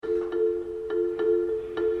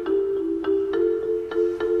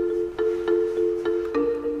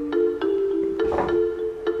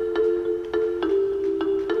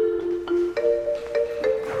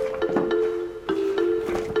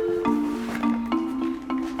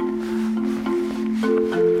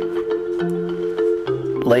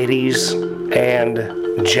ladies and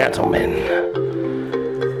gentlemen,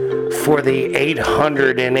 for the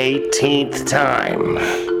 818th time,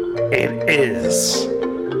 it is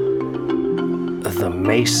the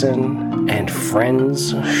Mason and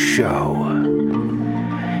Friends Show,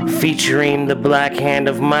 featuring the Black Hand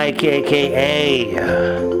of Mike, aka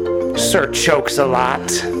Sir Chokes-A-Lot.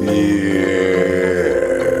 Yeah.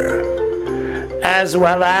 As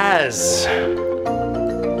well as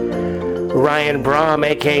Ryan Brom,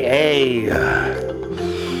 aka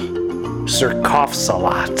Sir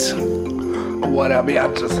Coughs-A-Lot. What up,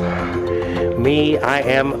 bitches? Me, I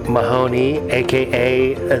am Mahoney,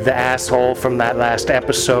 aka the asshole from that last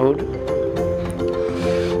episode.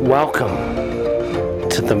 Welcome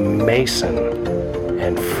to the Mason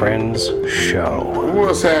and Friends Show.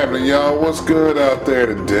 What's happening, y'all? What's good out there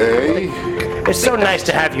today? It's so nice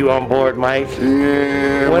to have you on board, Mike.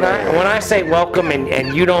 Yeah. When I say welcome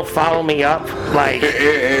and you don't follow me up, like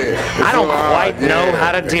I don't quite know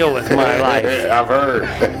how to deal with my life. I've heard.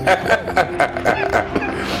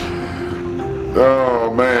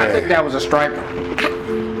 Oh man. I think that was a striper.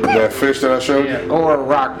 That fish that I showed you? Or a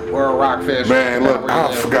rockfish. Man, look,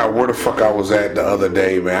 I forgot where the fuck I was at the other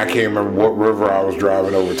day, man. I can't remember what river I was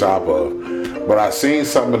driving over top of. But I seen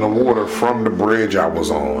something in the water from the bridge I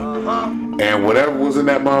was on. And whatever was in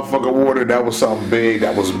that motherfucking water, that was something big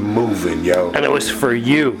that was moving, yo. And it was for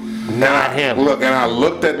you, not him. Look, and I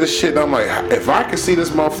looked at this shit and I'm like, if I could see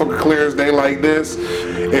this motherfucker clear as day like this,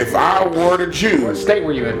 if I were the Jew. What state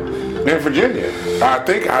were you in? In Virginia.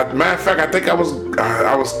 Matter of fact, I think I was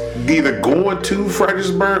either going to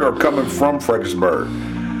Fredericksburg or coming from Fredericksburg.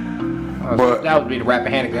 But that would be the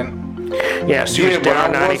Rappahannock then. Yeah, so you was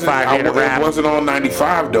down 95 hit a rap. It wasn't on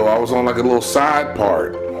 95 though. I was on like a little side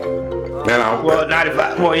part. And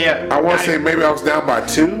 95. Well, yeah. I want to say maybe I was down by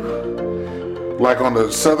 2. Like on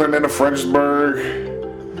the southern end of Fredericksburg.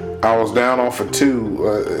 I was down off of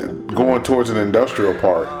 2, going towards an industrial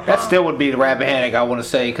park. That still would be the Rappahannock, I want to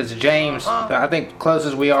say, because the James, I think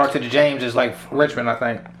closest we are to the James is like Richmond, I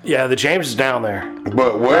think. Yeah, the James is down there.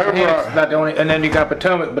 But wherever not the only, and then you got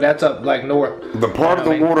Potomac, but that's up like north. The part of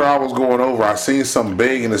the water I was going over, I seen something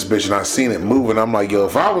big in this bitch, and I seen it moving. I'm like, yo,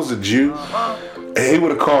 if I was a Jew, he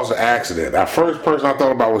would have caused an accident. The first person I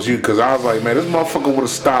thought about was you, because I was like, man, this motherfucker would have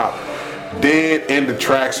stopped dead in the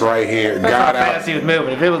tracks right here. That's got how out. fast he was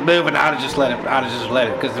moving. If it was moving, I'd have just let it.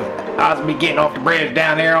 Because I was be getting off the bridge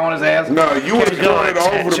down there on his ass. No, you would have thrown it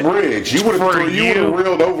over the bridge. You would have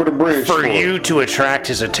reeled over the bridge. For you to attract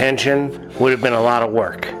his attention would have been a lot of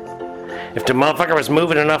work. If the motherfucker was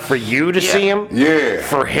moving enough for you to see him,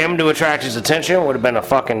 for him to attract his attention would have been a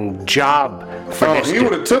fucking job for this he dude.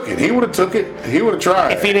 would have took it. He would have took it. He would have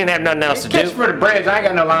tried. If he didn't have nothing else to do. Catch for the bridge, I ain't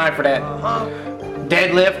got no line for that.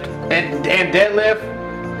 Deadlift and deadlift.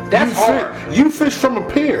 That's hard. You fish from a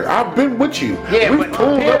pier. I've been with you. Yeah, we but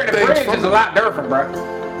pulled pier up and a things bridge from is a lot different, bro.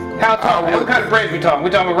 How tall? What kind of bridge we talking? We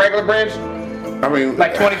talking a regular bridge? I mean,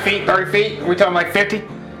 like 20 feet, 30 feet? We talking like 50?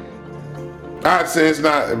 I'd say it's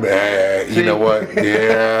not. You know what?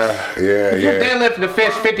 Yeah. You're deadlifting the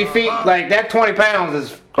fish 50 feet, like that 20 pounds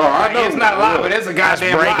is. Oh, I know. It's not a lot, but it's a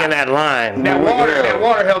goddamn lot. Breaking that line. That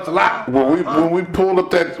water helps a lot. When we pulled up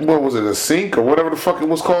that, what was it, a sink or whatever the fuck it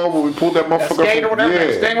was called? When we pulled that motherfucker skate or whatever,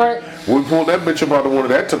 Stingray? When we pulled that bitch up out of the water,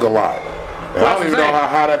 that took a lot. And I don't even know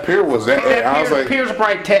how that pier was. I was like, pier's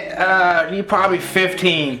probably you probably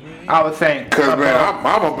 15, I would think. Cause man,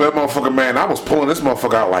 I'm a bad motherfucker, man. I was pulling this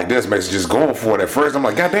motherfucker out like this, man, just going for it at first. I'm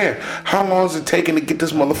like, goddamn, how long is it taking to get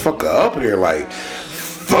this motherfucker up here? Like,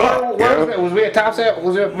 fuck. Was we at Topsail?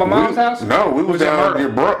 Was we at my mom's house? No, we was down at your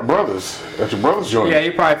brother's. At your brother's joint. Yeah,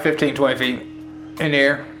 you're probably 15, 20 feet in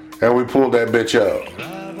there. And we pulled that bitch up.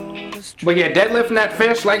 But yeah, deadlifting that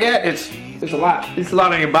fish like that, it's a lot. It's a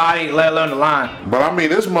lot on your body, let alone the line. But I mean,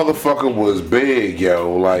 this motherfucker was big,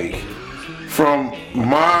 yo. Like, from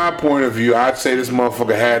my point of view, I'd say this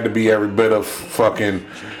motherfucker had to be every bit of fucking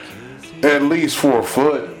at least 4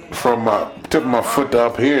 foot from my tip of my foot to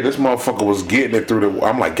up here. This motherfucker was getting it through the.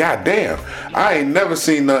 I'm like, god damn, I ain't never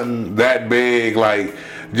seen nothing that big. Like,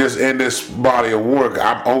 just in this body of water.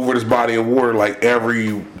 I'm over this body of water like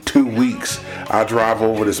every 2 weeks. I drive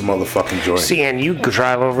over this motherfucking joint. See, and you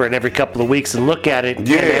drive over it every couple of weeks and look at it.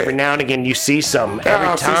 Yeah. And every now and again you see something.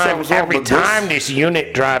 Every time this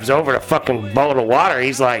unit drives over a fucking bowl of water,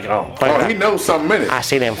 he's like, he knows something in it. I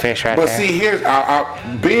see them fish right there. there. But see, here's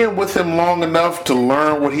being with him long enough to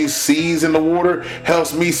learn what he sees in the water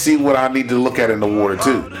helps me see what I need to look at in the water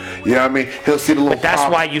too. You know what I mean? He'll see the little. But that's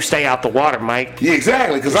why you stay out the water, Mike. Yeah,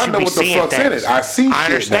 exactly. Because I know what the fuck's in it. I see. I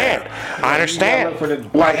understand.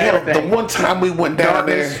 Like hell, the one time we went down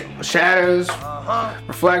there, shadows,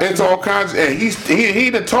 reflection. It's all kinds. And he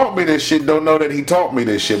done taught me this shit. Don't know that he taught me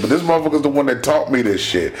this shit. But this motherfucker's the one that taught me this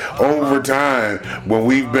shit over time. When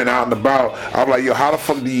we've been out and about, I'm like, yo, how the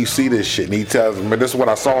fuck do you see this shit? And he tells me, man, this is what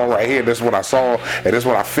I saw right here. This is what I saw, and this is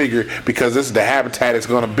what I figured because this is the habitat it's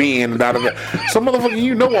gonna be in. Some motherfucker,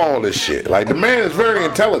 you know all this shit. Like the man is very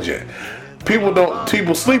intelligent.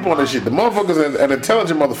 People sleep on this shit. The motherfucker's an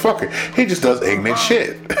intelligent motherfucker. He just does ignorant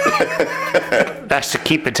shit. That's to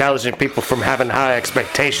keep intelligent people from having high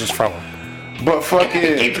expectations from them. But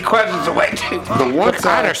fucking keep the questions away. The one time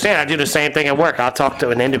I understand. I do the same thing at work. I'll talk to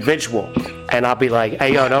an individual, and I'll be like,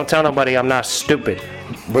 "Hey, yo, don't tell nobody I'm not stupid."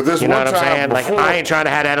 But this you know one what I'm saying? before, like I ain't trying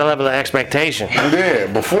to have that level of expectation. Yeah.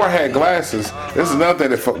 Before I had glasses, this is another thing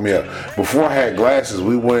that fucked me up. Before I had glasses,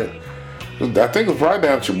 we went. I think it was right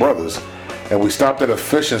down at your brother's. And we stopped at a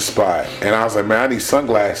fishing spot, and I was like, man, I need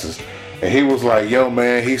sunglasses. And he was like, yo,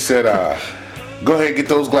 man, he said, go ahead and get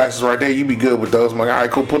those glasses right there. You be good with those. I'm like, all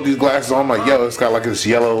right, cool, put these glasses on. I'm like, yo, it's got like this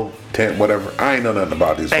yellow tint, whatever. I ain't know nothing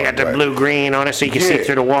about these. They got the blue-green on it so you can see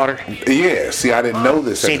through the water. Yeah, see, I didn't know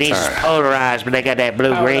this at the time. See, these polarized, but they got that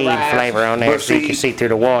blue-green flavor on there so you can see through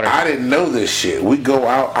the water. I didn't know this shit. We go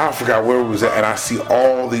out, I forgot where we was at, and I see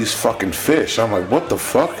all these fucking fish. I'm like, what the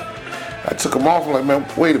fuck? I took them off. I'm like, man,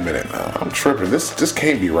 wait a minute. I'm tripping. This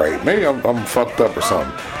can't be right. Maybe I'm fucked up or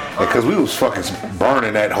something. Because we was fucking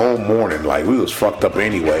burning that whole morning. Like, we was fucked up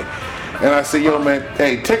anyway. And I said, yo, man,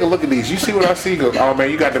 hey, take a look at these. You see what I see? He goes, oh,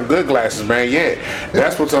 man, you got them good glasses, man. Yeah,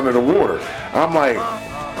 that's what's under the water. I'm like,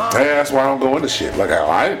 hey, that's why I don't go into shit. Like,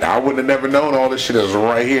 I wouldn't have never known all this shit is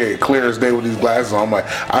right here, clear as day with these glasses on. I'm like,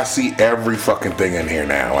 I see every fucking thing in here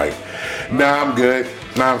now. Like, nah, I'm good.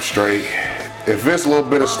 Nah, I'm straight. If this little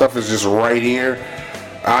bit of stuff is just right here,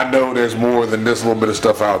 I know there's more than this little bit of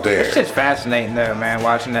stuff out there. It's just fascinating though, man,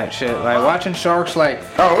 watching that shit. Like watching sharks, like,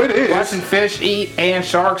 oh, it is. Watching fish eat and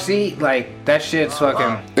sharks eat, like that shit's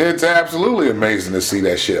fucking. It's absolutely amazing to see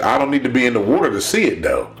that shit. I don't need to be in the water to see it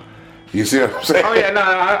though. You see what I'm saying? Oh yeah, no,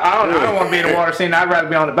 I don't want to be in the water scene. I'd rather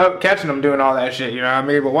be on the boat catching them doing all that shit. You know what I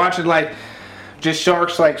mean? But watching like just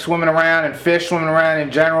sharks like swimming around and fish swimming around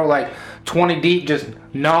in general, like 20 deep, just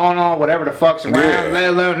gnawing on whatever the fuck's around. Yeah. Let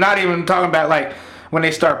alone, not even talking about like when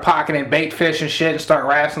they start pocketing bait fish and shit and start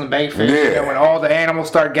wrestling bait fish. Yeah. You know, when all the animals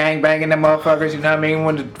start gangbanging them motherfuckers, you know what I mean?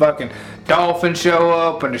 When the fucking dolphins show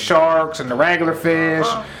up and the sharks and the regular fish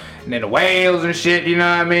and then the whales and shit, you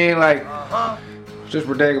know what I mean? Like, it's just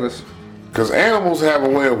ridiculous. Because animals have a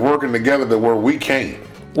way of working together to where we can't.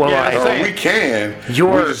 Well, yeah, we can. We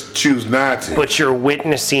just choose not to. But you're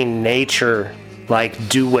witnessing nature. Like,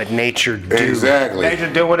 do what nature do. Exactly.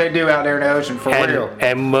 Nature do what they do out there in the ocean, for real.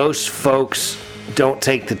 And most folks don't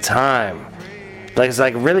take the time. Like, it's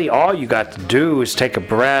like, really all you got to do is take a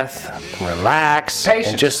breath, relax,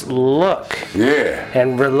 and just look. Yeah.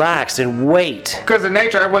 And relax and wait. Because in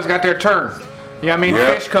nature, everyone's got their turn. You know what I mean?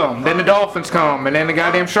 Yep. Fish come, then the dolphins come, and then the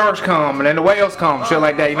goddamn sharks come, and then the whales come, shit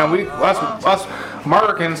like that. You know, us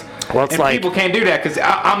Americans, and like, people can't do that because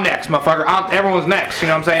I'm next, motherfucker. Everyone's next. You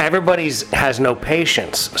know what I'm saying? Everybody's has no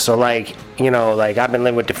patience. So like, you know, like I've been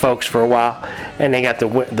living with the folks for a while, and they got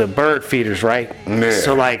the bird feeders, right? Yeah.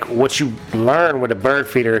 So like, what you learn with a bird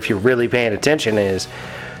feeder, if you're really paying attention, is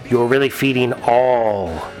you're really feeding all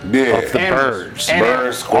of the birds.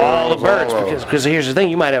 Birds, all the birds. Because here's the thing,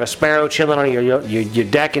 you might have a sparrow chilling on your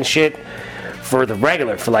deck and shit for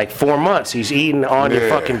like 4 months. He's eating on your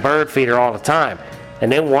fucking bird feeder all the time.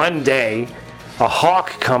 And then one day, a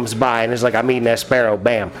hawk comes by and is like, I'm eating that sparrow,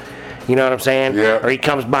 bam. You know what I'm saying? Yeah. Or he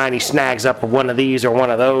comes by and he snags up one of these or one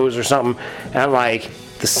of those or something. And I'm like,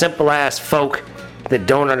 the simple ass folk that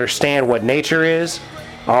don't understand what nature is,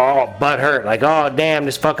 all butthurt. Like, oh, damn,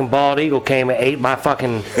 this fucking bald eagle came and ate my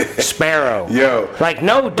fucking sparrow. Yo. Like,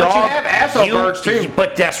 no, dog. But you have asshole birds, too.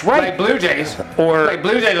 But that's right. Like blue jays. Or like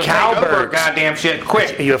blue jays will cowbirds. take over goddamn shit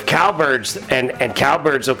quick. You have cowbirds, and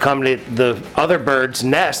cowbirds will come to the other bird's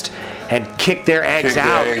nest and kick their eggs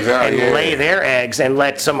out and lay their eggs and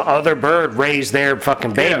let some other bird raise their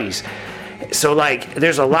fucking babies. Yeah. So like,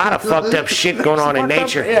 there's a lot of fucked up shit going on in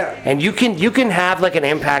nature, and you can have like an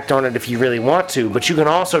impact on it if you really want to, but you can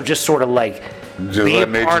also just sort of like be a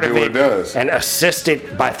part of it and assist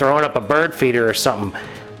it by throwing up a bird feeder or something.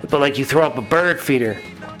 But like, you throw up a bird feeder,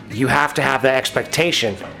 you have to have the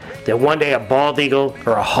expectation that one day a bald eagle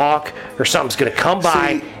or a hawk or something's gonna come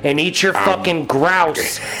by and eat your fucking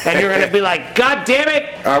grouse, and you're gonna be like, God damn it!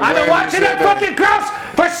 I've been watching that fucking grouse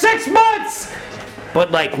for 6 months.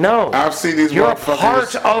 But like, no. I've seen these You're a motherfuckers.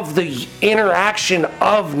 part of the interaction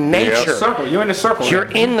of nature. Circle. You're in the circle.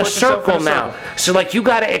 You're in the circle now. So like, you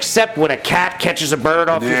gotta accept when a cat catches a bird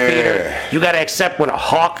off your feeder. You gotta accept when a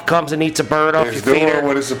hawk comes and eats a bird off your feeder. Doing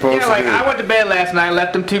what it's supposed to do. I went to bed last night,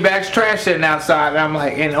 left them 2 bags of trash sitting outside, and I'm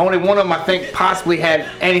like, and only one of them I think possibly had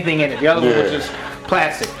anything in it. The other one was just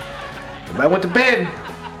plastic. But I went to bed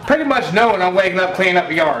pretty much knowing I'm waking up cleaning up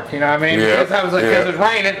the yard. You know what I mean? Yeah. Because I was like, because it was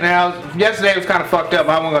raining, and yesterday it was kind of fucked up.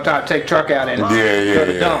 I wasn't gonna try to take the truck out and go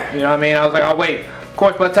to the dump. You know what I mean? I was like, I'll wait. Of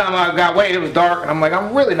course, by the time I got wait, it was dark, and I'm like,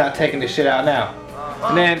 I'm really not taking this shit out now.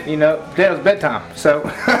 And then, you know, then it was bedtime, so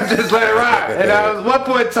I just let it ride. And I was one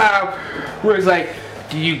point in time where it's like,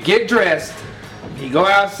 do you get dressed? You go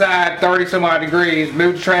outside, 30 some odd degrees,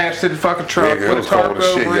 move the trash to the fucking truck, put a tarp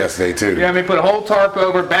over it. Yesterday too. You know what I mean? Put a whole tarp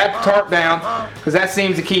over, bat the tarp down, because that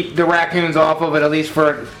seems to keep the raccoons off of it at least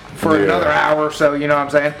for another hour or so. You know what I'm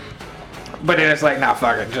saying? But then it's like, nah,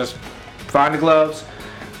 fuck it. Just find the gloves,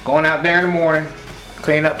 going out there in the morning,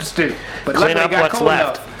 clean up the stoop. But clean up what's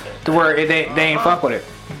left to where they ain't fuck with it.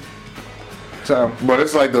 So. But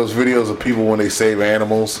it's like those videos of people when they save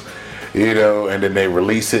animals. You know, and then they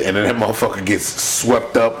release it, and then that motherfucker gets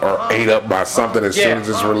swept up or ate up by something as soon as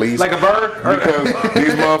it's released. Like a bird? Because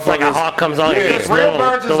these motherfuckers... Like a hawk comes on and eats the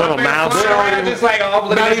little mouse. Just like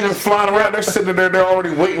not even flying around. They're sitting there. They're already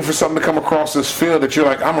waiting for something to come across this field that you're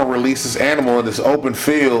like, I'm going to release this animal in this open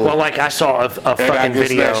field. Well, like I saw a fucking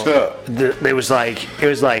video. It was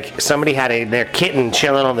like somebody had their kitten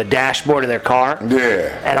chilling on the dashboard of their car.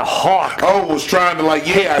 Yeah. And a hawk. Was trying to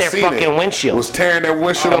hit their fucking windshield. Was tearing their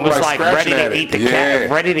windshield up like ready to eat the cat,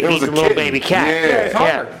 ready to eat the little baby cat.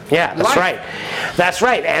 Yeah, that's right. That's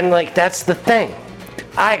right. And like, that's the thing.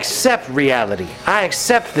 I accept reality. I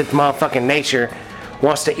accept that motherfucking nature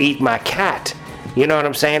wants to eat my cat. You know what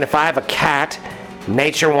I'm saying? If I have a cat,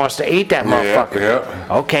 nature wants to eat that motherfucker.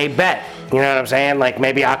 Yeah. Okay, bet. You know what I'm saying? Like,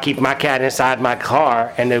 maybe I'll keep my cat inside my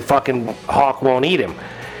car and the fucking hawk won't eat him. You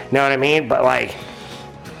know what I mean? But like,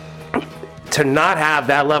 to not have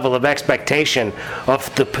that level of expectation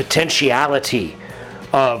of the potentiality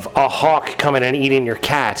of a hawk coming and eating your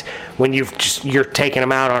cat when you're taking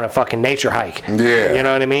them out on a fucking nature hike. Yeah. You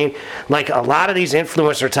know what I mean? Like, a lot of these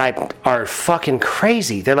influencer type are fucking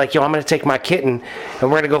crazy. They're like, yo, I'm gonna take my kitten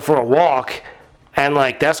and we're gonna go for a walk, and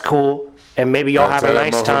like, that's cool, and maybe y'all have a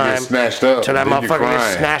nice time till that motherfucker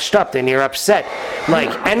gets snatched up, then you're upset. Like,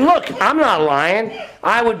 and look, I'm not lying.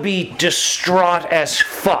 I would be distraught as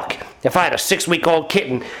fuck if I had a 6-week-old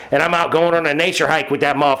kitten and I'm out going on a nature hike with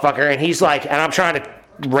that motherfucker, and he's like, and I'm trying to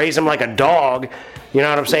raise him like a dog, you know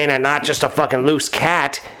what I'm saying, and not just a fucking loose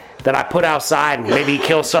cat that I put outside, and maybe he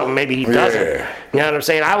kills something, maybe he doesn't. You know what I'm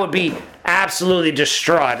saying? I would be absolutely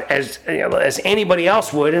distraught as anybody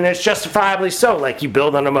else would, and it's justifiably so. Like, you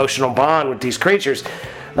build an emotional bond with these creatures.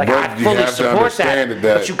 Like, I fully support that,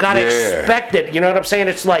 but you gotta expect it. You know what I'm saying?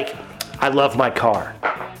 It's like, I love my car.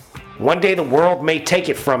 One day the world may take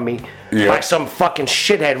it from me by some fucking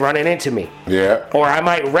shithead running into me. Yeah. Or I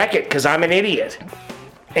might wreck it because I'm an idiot.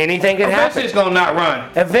 Anything can happen. Eventually it's gonna not run.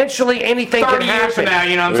 Eventually anything can happen. 30 years from now,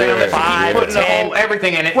 you know what I'm saying? Unless you keep putting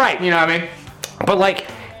everything in it. Right. You know what I mean? But like,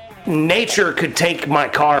 nature could take my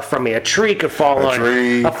car from me. A tree could fall on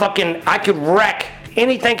it. I could wreck.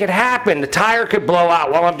 Anything could happen. The tire could blow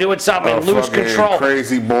out while I'm doing something and lose control.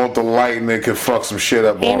 Crazy bolt of lightning could fuck some shit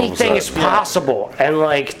up. Anything is possible. And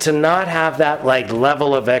like, to not have that like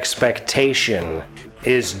level of expectation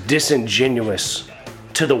is disingenuous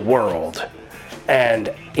to the world.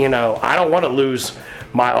 And, you know, I don't want to lose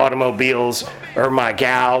my automobiles or my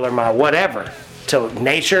gal or my whatever to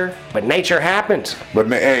nature, but nature happens. But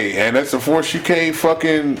hey, and that's a force you can't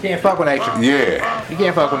fucking... You can't fuck with nature. Yeah. You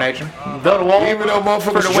can't fuck with nature. Build a wall. Even though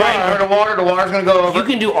motherfuckers for the rain, for the water's gonna go over. You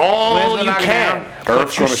can do all you can.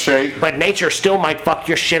 Earth's gonna shake. But nature still might fuck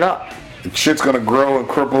your shit up. Shit's gonna grow and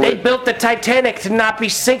cripple They built the Titanic to not be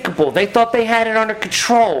sinkable. They thought they had it under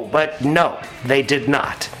control, but no, they did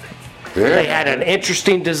not. Yeah. They had an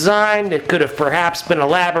interesting design that could have perhaps been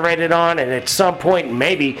elaborated on, and at some point,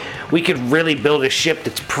 maybe we could really build a ship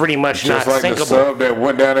that's pretty much just not like sinkable. The sub that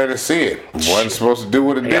went down there to see it. Wasn't supposed to do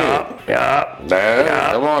what it did.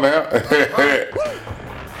 Come on now.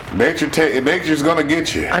 Nature's gonna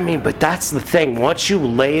get you. I mean, but that's the thing. Once you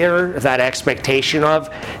layer that expectation of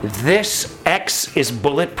this X is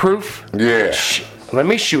bulletproof, let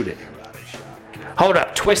me shoot it. Hold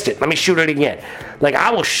up, twist it. Let me shoot it again. Like,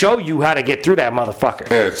 I will show you how to get through that motherfucker.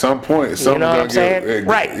 Yeah, at some point, you know what I'm saying?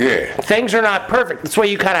 Right. Yeah. Things are not perfect. That's why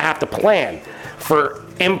you kind of have to plan for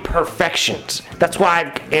imperfections. That's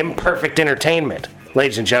why imperfect entertainment.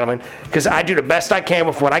 ladies and gentlemen, because I do the best I can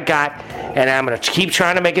with what I got, and I'm going to keep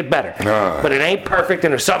trying to make it better. But it ain't perfect,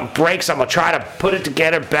 and if something breaks, I'm going to try to put it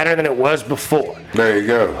together better than it was before. There you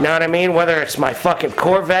go. Know what I mean? Whether it's my fucking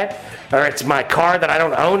Corvette, or it's my car that I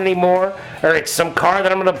don't own anymore, or it's some car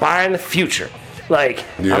that I'm going to buy in the future. Like,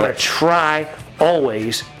 I'm going to try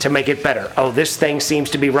always to make it better. Oh, this thing seems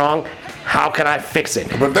to be wrong. How can I fix it?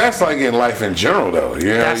 But that's like in life in general, though. You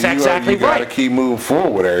know, that's exactly you gotta right. keep moving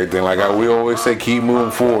forward with everything. Like we always say, keep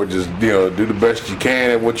moving forward. Just do the best you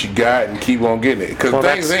can at what you got and keep on getting it. Because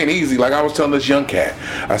things ain't easy. Like I was telling this young cat,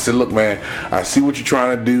 I said, look, man, I see what you're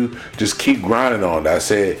trying to do. Just keep grinding on it. I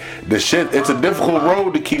said, it's a difficult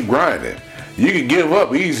road to keep grinding. You can give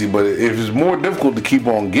up easy, but it's more difficult to keep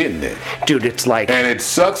on getting it. Dude, it's like... And it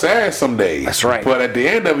sucks ass some days. That's right. But at the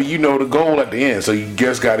end of it, you know the goal at the end, so you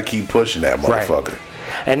just got to keep pushing that motherfucker.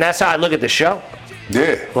 Right. And that's how I look at the show.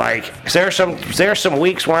 Yeah. Like, there are some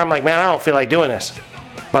weeks where I'm like, man, I don't feel like doing this.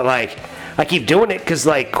 But, like, I keep doing it because,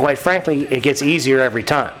 like, quite frankly, it gets easier every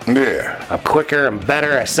time. Yeah. I'm quicker, I'm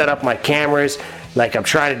better. I set up my cameras. Like, I'm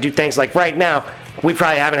trying to do things like right now. We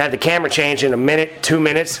probably haven't had the camera change in a minute, 2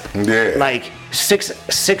 minutes. Yeah. Like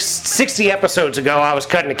 60 episodes ago, I was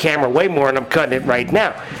cutting the camera way more than I'm cutting it right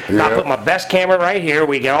now. Yeah. I put my best camera right here.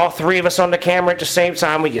 We get all three of us on the camera at the same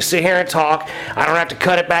time. We can sit here and talk. I don't have to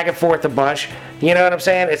cut it back and forth a bunch. You know what I'm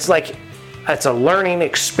saying? It's like, it's a learning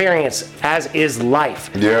experience, as is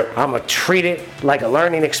life. Yeah. I'm going to treat it like a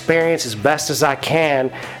learning experience as best as I can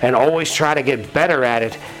and always try to get better at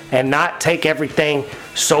it and not take everything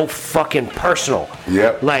so fucking personal.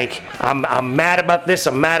 Yep. Like, I'm mad about this,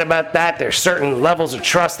 I'm mad about that. There's certain levels of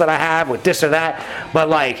trust that I have with this or that. But,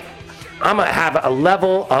 like, I'm going to have a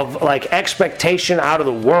level of, like, expectation out of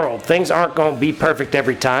the world. Things aren't going to be perfect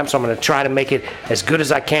every time, so I'm going to try to make it as good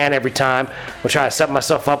as I can every time. I'm going to try to set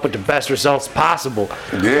myself up with the best results possible.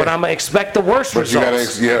 Yeah. But I'm going to expect the worst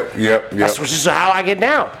results. Yep. That's just how I get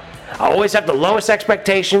down. I always have the lowest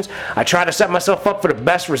expectations. I try to set myself up for the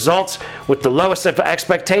best results with the lowest of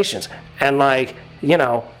expectations. And, like, you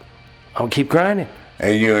know, I'll keep grinding.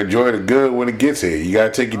 And you enjoy the good when it gets here. You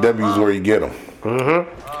got to take your W's where you get them.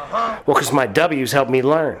 Mm-hmm. Well, because my W's help me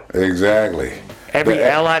learn. Exactly. Every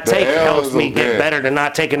L I take helps me get better to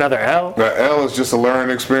not take another L. The L is just a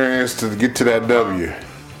learning experience to get to that W.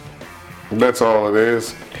 That's all it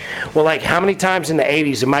is. Well, like, how many times in the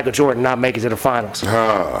 80s did Michael Jordan not make it to the finals?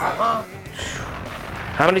 How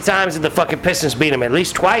many times did the fucking Pistons beat him? At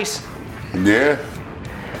least twice. Yeah.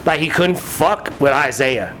 Like, he couldn't fuck with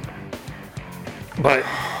Isaiah. But,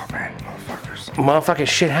 motherfucking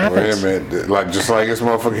shit happens. Wait a minute. Like, just like this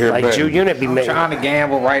motherfucker here. Like, Jew Unit be I'm trying to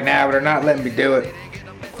gamble right now, but they're not letting me do it.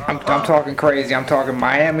 I'm talking crazy. I'm talking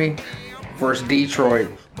Miami versus Detroit,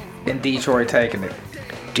 and Detroit taking it.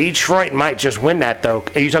 Detroit might just win that, though.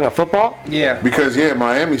 Are you talking football? Yeah. Because,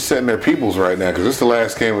 Miami's setting their peoples right now because this is the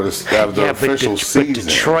last game of the official season. But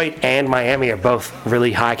Detroit and Miami are both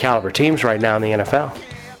really high-caliber teams right now in the NFL.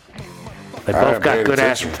 They both got good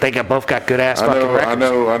ass. They both got good ass fucking records.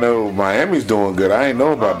 I know. Miami's doing good. I ain't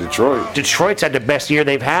know about Detroit. Detroit's had the best year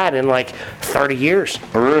they've had in like 30 years.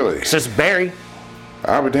 Really? Since Barry.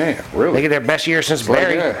 I'll be damned. Really? They get their best year since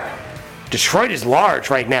Barry. Detroit is large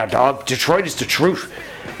right now, dog. Detroit is the truth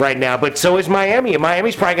right now, but so is Miami. And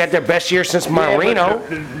Miami's probably got their best year since Marino.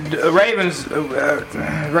 Ravens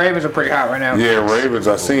are pretty hot right now. Yeah, Ravens.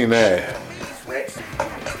 I seen that.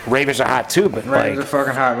 Ravens are hot too, but Ravens are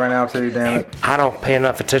fucking hot right now too. Damn it! I don't pay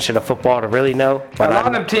enough attention to football to really know. But a lot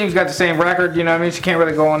of them teams got the same record. You know what I mean? So you can't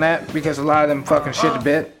really go on that because a lot of them fucking shit a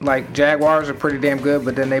bit. Like Jaguars are pretty damn good,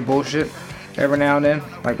 but then they bullshit every now and then,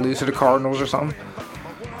 like lose to the Cardinals or something.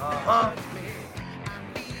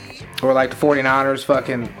 Or like the 49ers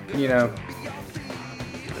fucking,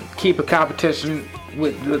 keep a competition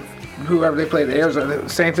with whoever they play. The Arizona,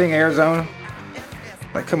 same thing, Arizona.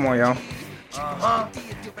 Like, come on, y'all.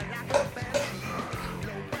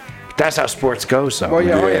 That's how sports goes, though. Well,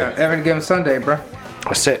 yeah. Every given Sunday, bro.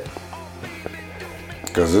 That's it.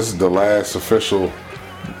 Because this is the last official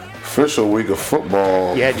week of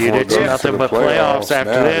football. Yeah, dude, it's nothing but playoffs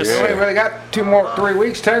after this. Yeah. We really got 3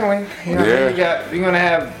 weeks, technically. You know what I mean? You're going to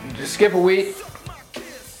have skip a week.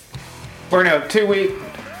 Or no, 2 week,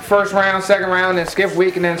 first round, second round, then skip a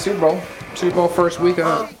week, and then Super Bowl. Super Bowl first week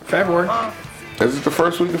of February. Is it the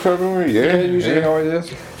first week of February? Yeah, usually always is.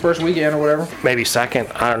 First weekend or whatever. Maybe second.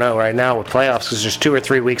 I don't know right now with playoffs because there's 2 or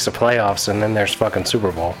 3 weeks of playoffs and then there's fucking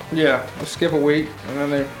Super Bowl. Yeah, we'll skip a week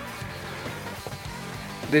and then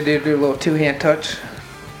they did do a little two-hand touch.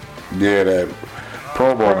 Yeah, that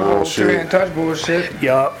Pro Bowl bullshit. Two-hand touch bullshit.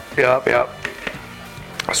 Yup.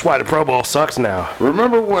 That's why the Pro Bowl sucks now.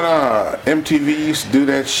 Remember when MTV used to do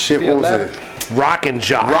that shit? What was it? Rockin'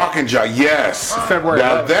 Jock. Rockin' Jock, yes. February.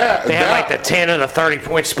 Now They had like the 10 or the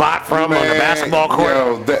 30-point spot from on the basketball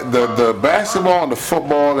court. The basketball and the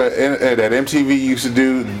football that MTV used to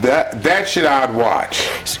do, that shit I'd watch.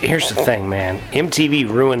 Here's the thing, man. MTV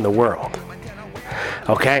ruined the world.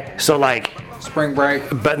 Okay? So, like... Spring Break.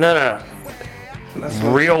 But no.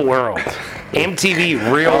 Real World.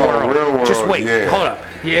 MTV Real World. Real World. Just wait. Yeah. Hold up.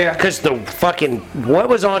 Yeah. Because the fucking... What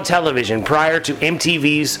was on television prior to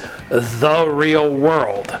MTV's The Real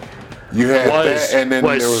World? You had that, and then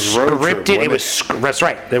there was Road Trip. That's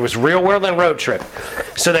right. There was Real World and Road Trip.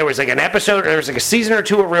 So there was like an episode, there was like a season or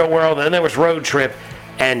two of Real World, and then there was Road Trip,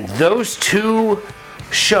 and those two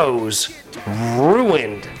shows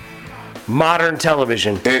ruined modern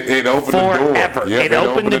television. It opened forever. the door. Yep, it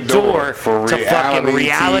opened the door for to fucking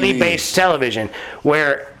reality-based television,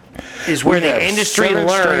 where the industry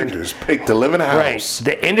learned. Picked to live in a house. Right.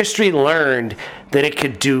 The industry learned that it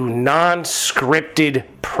could do non-scripted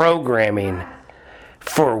programming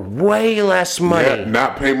for way less money. Yeah,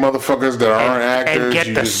 not pay motherfuckers that aren't actors. And get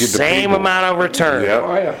you the just get same amount of return. Yep.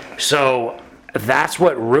 Oh, yeah. So that's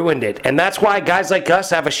what ruined it. And that's why guys like us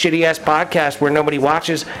have a shitty-ass podcast where nobody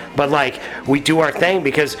watches, but like we do our thing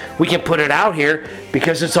because we can put it out here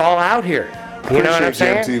because it's all out here. You know what I'm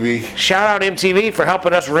saying? MTV. Shout out MTV for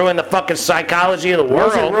helping us ruin the fucking psychology of the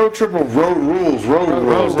world. Was it Road Trip or Road Rules? Road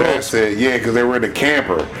Rules. That's it. Yeah, because they were in the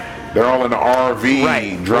camper. They're all in the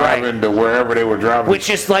RV, driving to wherever they were driving. Which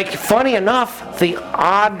is like, funny enough, the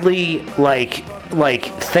oddly like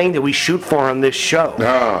thing that we shoot for on this show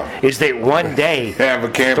is that one day, have a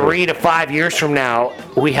camper. 3 to 5 years from now,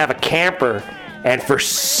 we have a camper. And for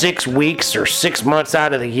 6 weeks or 6 months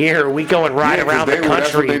out of the year, we go and ride around the country.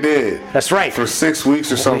 That's what they did. That's right. For 6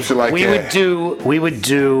 weeks or some shit like that. We would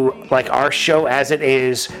do like our show as it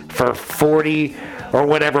is for 40 or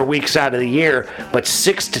whatever weeks out of the year, but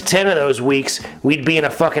 6 to 10 of those weeks, we'd be in a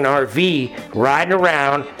fucking RV riding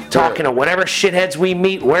around, talking to whatever shitheads we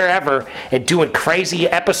meet wherever, and doing crazy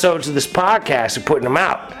episodes of this podcast and putting them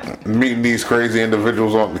out. Meeting these crazy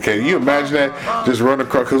individuals on the Can you imagine that? Just running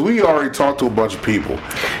across, because we already talked to a bunch of people.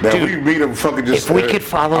 Now we meet them fucking just if we could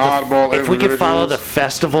follow the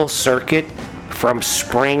festival circuit from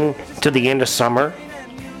spring to the end of summer,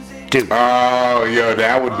 dude. Oh, yo,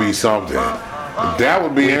 that would be something. That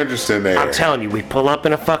would be interesting there. I'm telling you, we pull up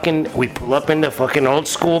in the fucking old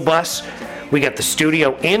school bus. We got the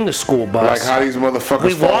studio in the school bus. Like how these motherfuckers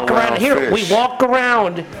we walk around here. Fish. We walk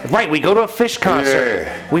around. Right, we go to a Fish concert.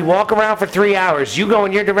 Yeah. We walk around for 3 hours. You go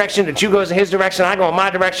in your direction, and you goes in his direction, I go in my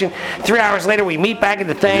direction. 3 hours later, we meet back at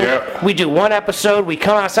the thing. Yep. We do one episode. We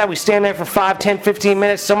come outside. We stand there for 5, 10, 15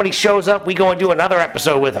 minutes. Somebody shows up. We go and do another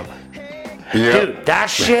episode with them. Yep. Dude, that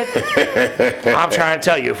shit, I'm trying to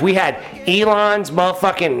tell you, if we had Elon's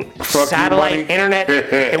motherfucking satellite internet,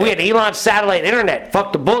 if we had Elon's satellite internet,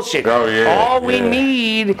 fuck the bullshit. Oh, yeah. All we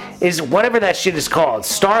need is whatever that shit is called,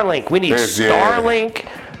 Starlink. We need Starlink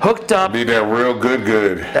hooked up. Need that real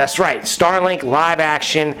good. That's right. Starlink live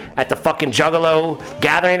action at the fucking Juggalo,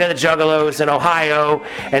 gathering of the Juggalos in Ohio,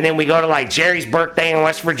 and then we go to like Jerry's birthday in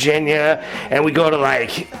West Virginia, and we go to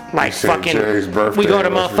like fucking Jerry's birthday we go to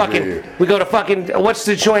motherfucking we go to fucking what's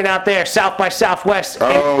the joint out there? South by Southwest.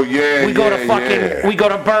 Oh yeah. We go to fucking we go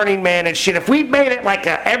to Burning Man and shit. If we made it like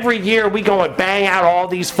every year we go and bang out all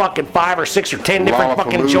these fucking 5 or 6 or 10 different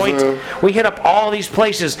fucking joints. We hit up all these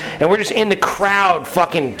places and we're just in the crowd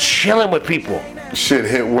fucking chilling with people. Shit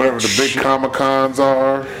hit wherever the big Comic-Cons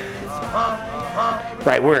are.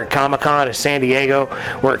 Right, we're at Comic-Con in San Diego.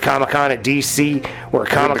 We're at Comic-Con at DC. We're at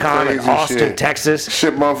Comic-Con in Austin, Texas.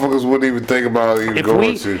 Shit motherfuckers wouldn't even think about even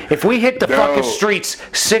going to. If we hit the fucking streets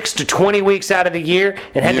 6 to 20 weeks out of the year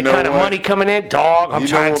and had the kind of money coming in, dog, I'm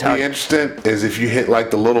trying to tell you. You know what would be interesting is if you hit like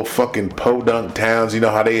the little fucking podunk towns, you know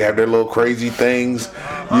how they have their little crazy things?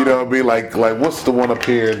 You know, it'd be like what's the one up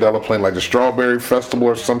here in Delaplane, like the Strawberry Festival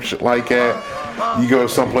or some shit like that? You go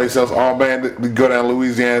someplace else, oh man, you go down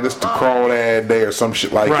Louisiana, this is the Crawdad Day or some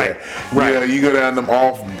shit like that. Right. Yeah, you go down them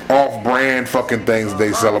off-brand fucking things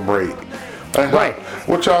they celebrate. Right.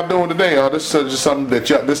 What y'all doing today? Oh, this is just something that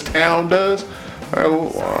this town does?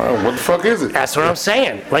 What the fuck is it? That's what I'm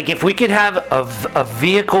saying. Like, if we could have a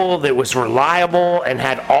vehicle that was reliable and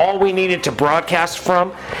had all we needed to broadcast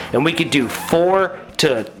from, and we could do 4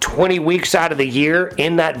 to 20 weeks out of the year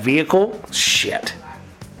in that vehicle, shit.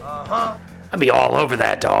 I'd be all over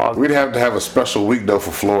that, dog. We'd have to have a special week, though,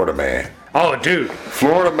 for Florida Man. Oh, dude.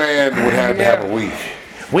 Florida Man would have to have a week.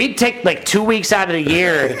 We'd take like 2 weeks out of the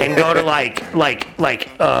year and go to like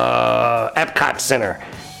Epcot Center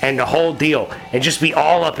and the whole deal and just be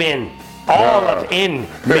all up in all up in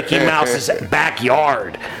Mickey Mouse's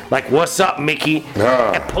backyard. Like, what's up, Mickey?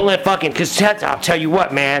 And pulling fucking, because I'll tell you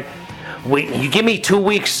what, man. You give me 2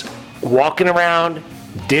 weeks walking around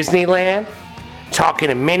Disneyland, talking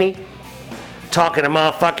to Minnie, talking to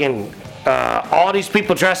motherfucking all these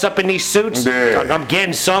people dressed up in these suits. I'm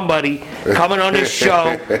getting somebody coming on this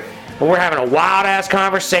show, and we're having a wild ass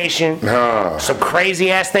conversation. Some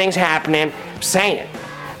crazy ass things happening. I'm saying,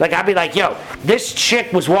 like, I'd be like, yo, this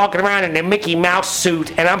chick was walking around in a Mickey Mouse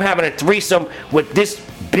suit, and I'm having a threesome with this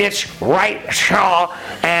bitch right Shaw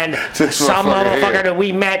and some motherfucker that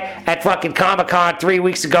we met at fucking Comic-Con 3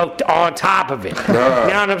 weeks ago on top of it. You know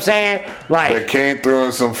what I'm saying? Like, they came through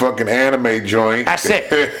in some fucking anime joint. That's it.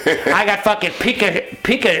 I got fucking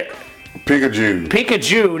Pikachu,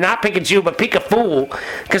 not Pikachu, but Pika-Fool,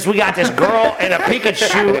 because we got this girl in a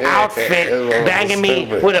Pikachu outfit banging me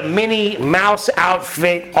with a Minnie Mouse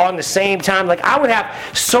outfit on the same time. Like, I would have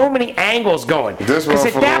so many angles going. Because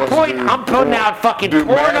at that point, I'm putting out fucking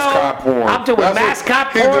porno. Porn. I'm doing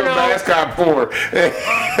mascot porno. He's doing mascot porn.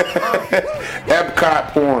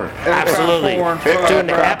 Epcot porn. Absolutely. Doing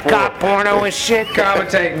the Epcot porno and shit.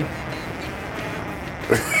 Commentating.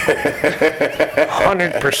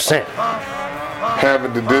 100%.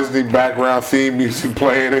 Having the Disney background theme music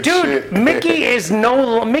playing and shit. Dude, Mickey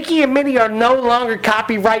and Minnie are no longer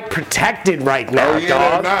copyright protected right now, dog.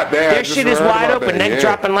 They're not. Their shit is wide open. They're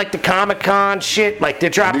dropping like the Comic-Con shit, like they're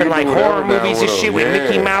dropping like horror movies and shit with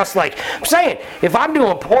Mickey Mouse. Like, I'm saying, if I'm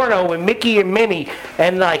doing porno with Mickey and Minnie,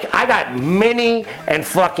 and like I got Minnie and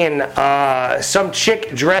fucking some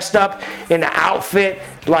chick dressed up in an outfit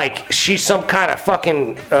like she's some kind of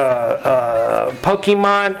fucking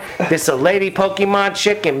Pokemon. This a lady Pokemon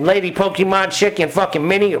chick and lady Pokemon chick and fucking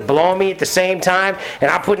Minnie are blowing me at the same time,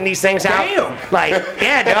 and I'm putting these things out. Damn. Like,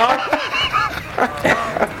 yeah, dog.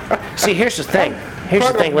 See, here's the thing. Here's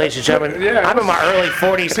the thing, ladies and gentlemen. I'm in my early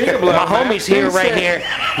 40s. My homies here, right here.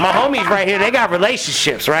 My homies right here, they got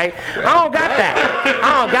relationships, right? I don't got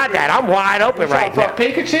that. I'm wide open right now.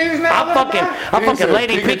 Pikachu's now? I'm fucking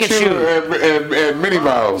Lady Pikachu. And Minnie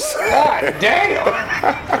Mouse. God damn.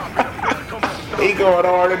 He going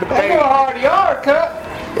hard in the paint. They go hard yard cut.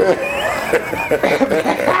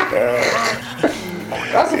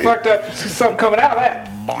 That's a fucked up something coming out of that.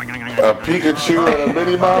 A Pikachu and a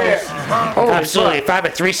Minnie Mouse? Absolutely. If I have a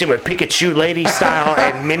threesome with Pikachu lady style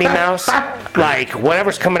and Minnie Mouse, like,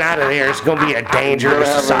 whatever's coming out of there is going to be a danger to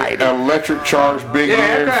society. An electric charged big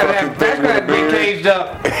ear fucking thing with a beard.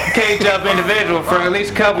 Caged up individual for at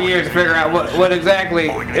least a couple years to figure out what exactly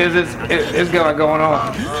is going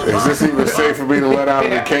on. Is this even safe for me to let out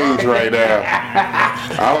of the cage right now?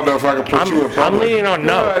 I don't know if I can put you in public. I'm leaning on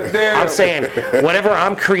no. I'm saying, whatever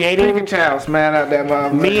I'm creating. Pikachu's, man, out there,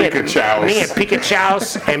 mom. Me and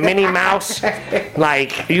Pikachu's and Minnie Mouse,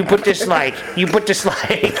 like you put this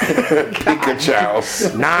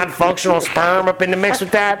Pikachu's non-functional sperm up in the mix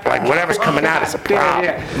with that, like whatever's coming out is a problem.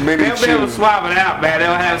 They'll be able to swap it out, man.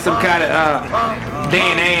 They'll have some kind of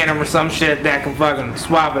DNA in them or some shit that can fucking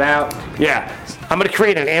swap it out. Yeah. I'm gonna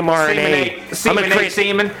create an mRNA. I'm gonna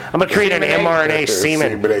create an mRNA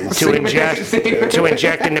semen to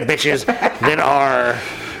inject into bitches that are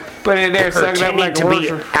put it in there, pretending to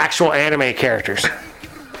be actual anime characters.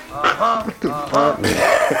 I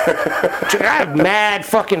have mad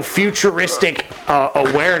fucking futuristic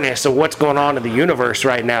awareness of what's going on in the universe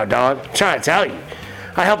right now, dog. I'm trying to tell you.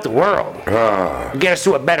 I help the world. Get us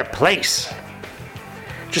to a better place.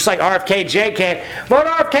 Just like RFKJ can. Vote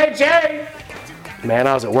RFKJ! Man,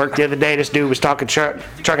 I was at work the other day. This dude was trucking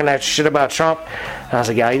that shit about Trump. And I was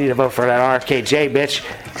like, yeah, you need to vote for that RFKJ, bitch.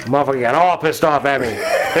 Motherfucker got all pissed off at me.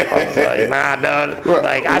 I was like, nah, dog.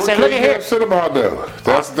 Like, I said, look at here. What can you get upset about, though?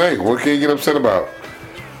 That's the thing. What can you get upset about?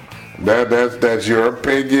 That's your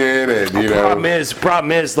opinion, and you know.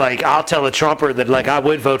 Problem is, like, I'll tell a Trumper that, like, I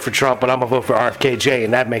would vote for Trump, but I'm gonna vote for RFKJ,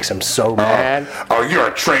 and that makes him so mad. Oh, you're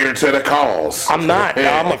a traitor to the cause. I'm not.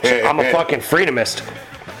 I'm a fucking freedomist.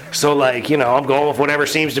 So, like, you know, I'm going with whatever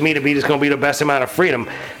seems to me to be just going to be the best amount of freedom.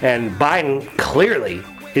 And Biden clearly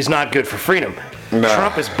is not good for freedom. Nah.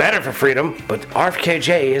 Trump is better for freedom, but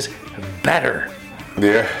RFKJ is better.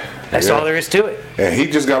 Yeah. That's all there is to it. And he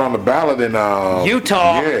just got on the ballot in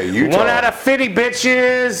Utah. Yeah, Utah. 1 out of 50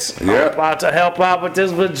 bitches. Yeah. I'm about to help out with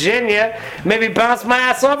this Virginia. Maybe bounce my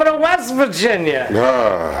ass over to West Virginia.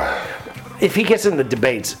 if he gets in the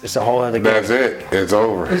debates, it's a whole other game. That's it. It's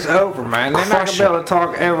over. It's over, man. They're not gonna be able to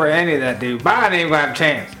talk over any of that dude. Biden ain't gonna have a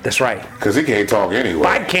chance. That's right. Because he can't talk anyway.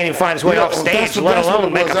 Biden can't even find his way off stage, let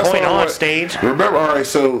alone make a point on stage. Remember, all right,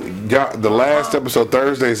 so the last episode,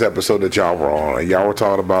 Thursday's episode that y'all were on, y'all were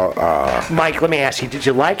talking about... Mike, let me ask you, did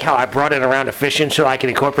you like how I brought it around to fishing so I can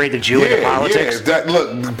incorporate the Jew into politics? Yeah,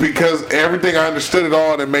 look, because everything, I understood it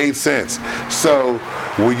all and it made sense. So,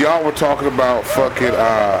 when y'all were talking about fucking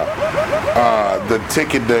the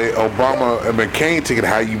ticket, the Obama and McCain ticket,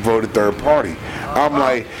 how you voted third party, I'm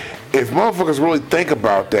like... If motherfuckers really think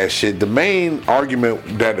about that shit, the main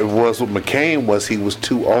argument that it was with McCain was he was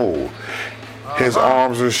too old. His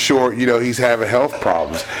arms are short, he's having health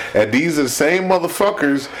problems. And these are the same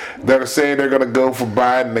motherfuckers that are saying they're going to go for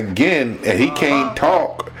Biden again, and he can't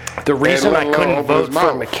talk. The reason I couldn't vote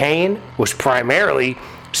for McCain was primarily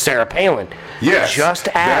Sarah Palin. Yes, just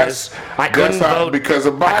as I couldn't vote because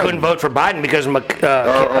of Biden. I couldn't vote for Biden because of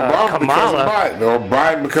Obama Kamala. Because of Biden, or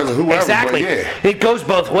Biden because of whoever. Exactly. It goes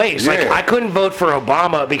both ways. Yeah. Like I couldn't vote for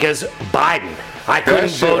Obama because Biden. I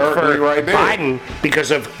couldn't vote for Biden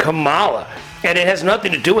because of Kamala. And it has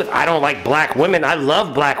nothing to do with I don't like black women. I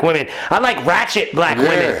love black women. I like ratchet black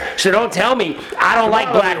women. So don't tell me I don't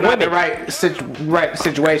like black women. The right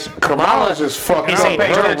situation. Kamala's just fucking up.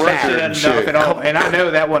 And I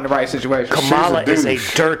know that wasn't the right situation. Kamala is a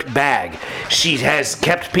dirt bag. She has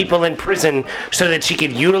kept people in prison so that she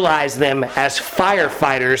could utilize them as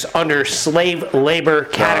firefighters under slave labor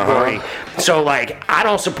category. So I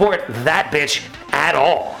don't support that bitch at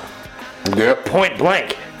all. Yep. Point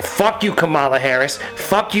blank. Fuck you, Kamala Harris.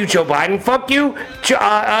 Fuck you, Joe Biden. Fuck you,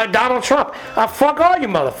 Donald Trump. Fuck all you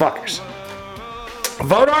motherfuckers.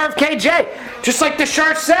 Vote RFKJ, just like the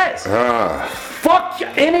shirt says. Fuck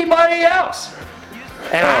anybody else.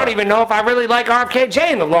 And I don't even know if I really like RFKJ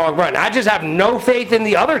in the long run. I just have no faith in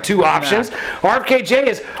the other two options. RFKJ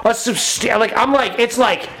is a substantial. It's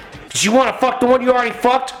like. Do you want to fuck the one you already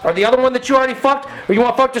fucked? Or the other one that you already fucked? Or you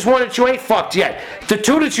want to fuck this one that you ain't fucked yet? The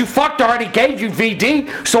two that you fucked already gave you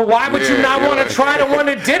VD, so why would you not want to try the one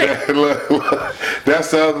that did it? Look,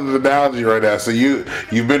 that's the other analogy right now. So you've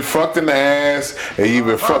been fucked in the ass, and you've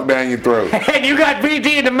been fucked down your throat. And you got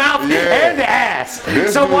VD in the mouth and the ass.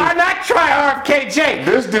 So why not try RFKJ?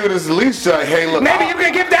 This dude is at least like, hey, look. Maybe you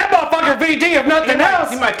can give that motherfucker VD if nothing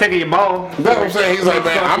else. He might take your ball. That's what I'm saying. He's like,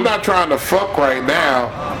 man, I'm not trying to fuck right now,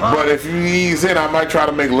 but if you ease in, I might try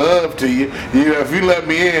to make love to you. If you let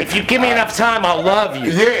me in. If you give me enough time, I'll love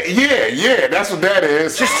you. Yeah. That's what that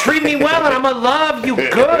is. Just treat me well and I'm going to love you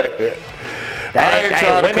good.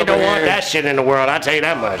 Women don't want that shit in the world, I'll tell you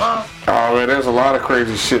that much. Oh, man, there's a lot of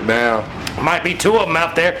crazy shit now. Might be two of them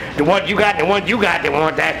out there. The one you got and the one you got, they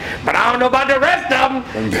want that. But I don't know about the rest of them.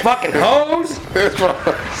 Fucking hoes.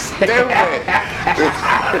 Stupid.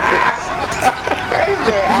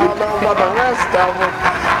 I don't know about the rest of them.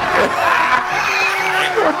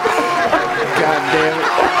 God damn it.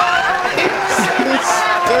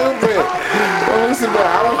 Stupid. Well, listen, man,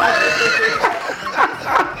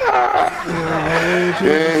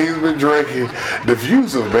 yeah, he's been drinking. The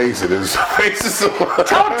views of Mason is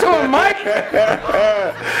Talk to him, Mike.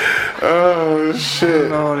 Oh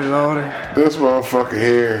shit. Lordy. This motherfucker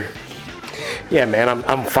here. Yeah, man,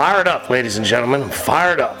 I'm fired up, ladies and gentlemen. I'm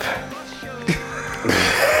fired up.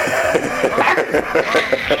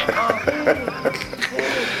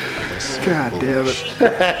 God damn it.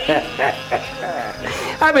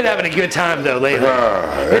 I've been having a good time though lately.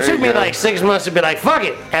 It took me like 6 months to be like, fuck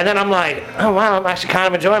it. And then I'm like, oh wow, I'm actually kind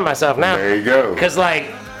of enjoying myself now. There you go. Because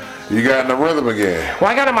you got in the rhythm again.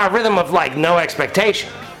 Well, I got in my rhythm of no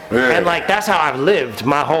expectation. Yeah. And that's how I've lived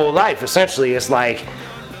my whole life. Essentially, it's like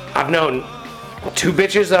I've known 2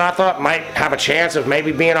 bitches that I thought might have a chance of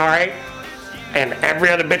maybe being alright. And every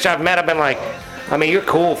other bitch I've met, I've been like, I mean, you're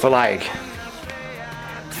cool for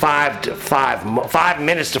 5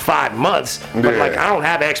 minutes to 5 months, but I don't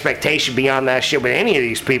have expectation beyond that shit with any of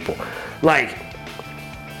these people. And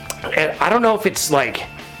I don't know if it's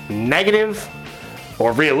negative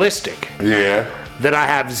or realistic. Yeah. That I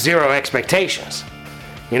have 0 expectations.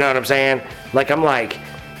 You know what I'm saying?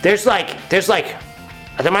 There's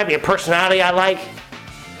there might be a personality I like,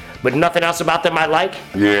 but nothing else about them I like.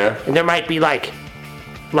 Yeah. And there might be a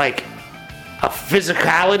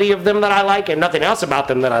physicality of them that I like and nothing else about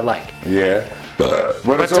them that I like. Yeah.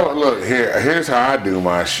 But it's all, look, here's how I do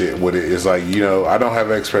my shit with it. It's I don't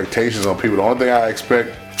have expectations on people. The only thing I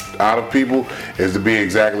expect out of people is to be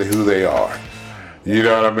exactly who they are. You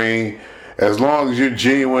know what I mean? As long as you're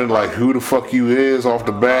genuine, who the fuck you is off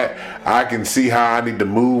the bat, I can see how I need to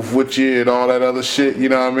move with you and all that other shit. You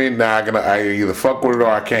know what I mean? Now I either fuck with it or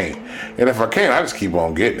I can't. And if I can't, I just keep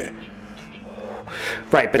on getting it.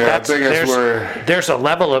 Right, but there's a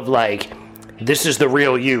level of like, this is the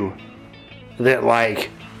real you that like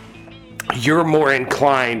you're more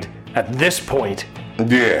inclined at this point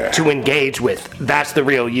to engage with. That's the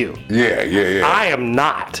real you. Yeah. I am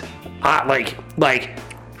not. Like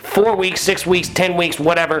 4 weeks, 6 weeks, 10 weeks,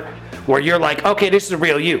 whatever, where you're like, okay, this is the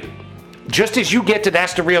real you. Just as you get to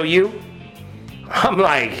that's the real you, I'm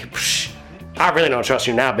like, psh, I really don't trust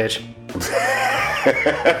you now, bitch.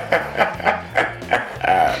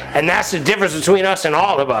 And that's the difference between us and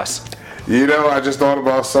all of us. You know, I just thought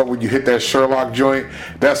about something when you hit that Sherlock joint.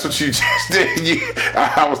 That's what you just did.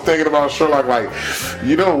 I was thinking about Sherlock like,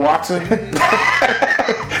 you know Watson? Because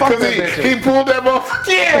he pulled that motherfucker.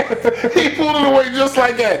 Yeah, he pulled it away just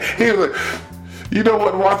like that. He was like, you know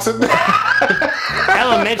what, Watson?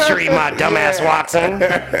 Elementary, my dumbass Watson.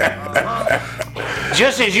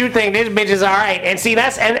 Just as you think this bitch is all right. And see,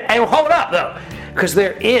 that's, and hold up, though. Because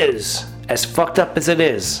there is, as fucked up as it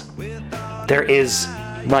is, there is,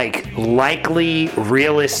 like, likely,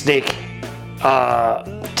 realistic,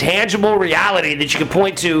 tangible reality that you can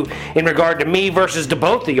point to in regard to me versus to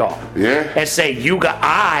both of y'all. Yeah. And say,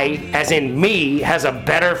 I, as in me, has a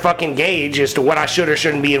better fucking gauge as to what I should or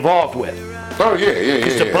shouldn't be involved with. Oh, yeah.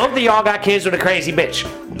 Because both of y'all got kids with a crazy bitch.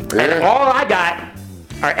 Yeah. And all I got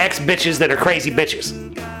are ex-bitches that are crazy bitches.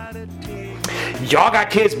 Y'all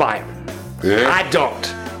got kids by them. Yeah. I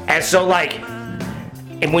don't. And so, like,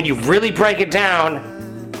 and when you really break it down,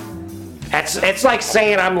 it's like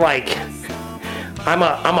saying I'm a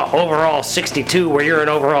overall 62 where you're an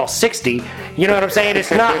overall 60. You know what I'm saying?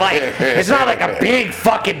 It's not like a big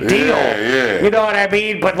fucking deal. Yeah. You know what I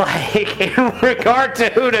mean? But like in regard to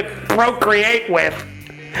who to procreate with,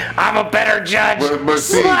 I'm a better judge. But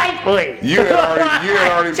see, slightly. You had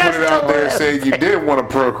already put it out there saying you didn't want to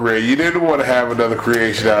procreate. You didn't want to have another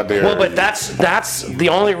creation out there. Well, but that's the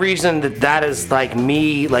only reason that is like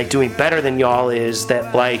me like doing better than y'all is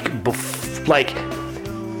that like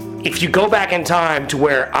if you go back in time to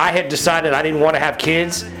where I had decided I didn't want to have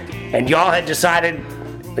kids, and y'all had decided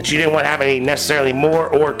that you didn't want to have any necessarily more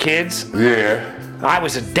or kids. Yeah. I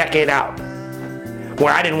was a decade out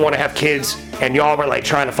where I didn't want to have kids, and y'all were like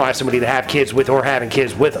trying to find somebody to have kids with or having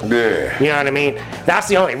kids with them. Yeah. You know what I mean? That's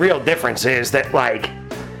the only real difference is that like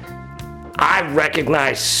I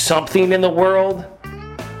recognized something in the world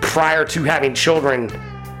prior to having children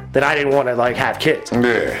that I didn't want to like have kids.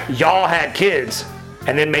 Yeah. Y'all had kids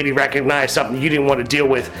and then maybe recognize something you didn't want to deal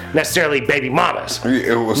with necessarily baby mamas.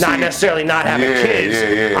 Not necessarily not having kids.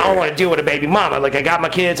 Yeah. I don't want to deal with a baby mama. Like I got my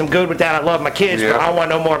kids, I'm good with that. I love my kids, but I don't want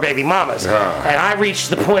no more baby mamas. And I reached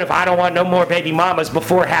the point of I don't want no more baby mamas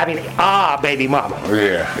before having a baby mama.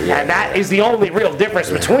 Yeah. And that is the only real difference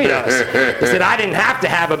between us is that I didn't have to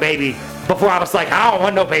have a baby before I was like, I don't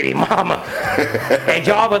want no baby mama. And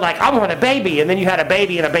y'all were like, I want a baby. And then you had a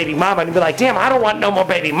baby and a baby mama and you'd be like, damn, I don't want no more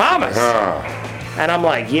baby mamas. And I'm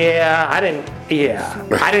like, I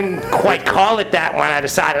didn't quite call it that when I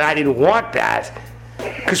decided I didn't want that.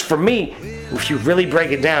 Because for me, if you really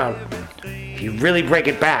break it down, if you really break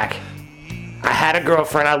it back, I had a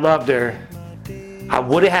girlfriend, I loved her. I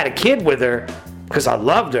would have had a kid with her because I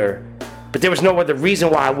loved her, but there was no other reason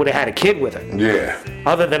why I would have had a kid with her. Yeah.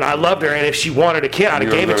 Other than I loved her, and if she wanted a kid, I'd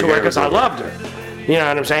have gave it to her because I loved her. You know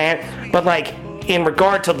what I'm saying? But like, in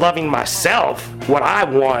regard to loving myself, what I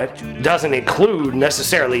want doesn't include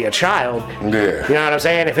necessarily a child. Yeah. You know what I'm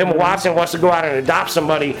saying? If Emma Watson wants to go out and adopt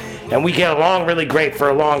somebody and we get along really great for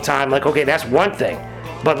a long time, like, okay, that's one thing.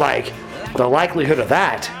 But like, the likelihood of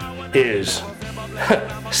that is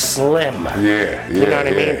slim. Yeah. You know what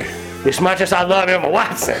I mean? As much as I love Emma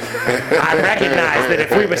Watson, I recognize that if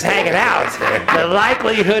we was hanging out, the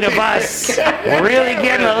likelihood of us really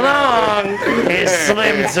getting along is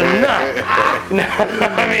slim to none.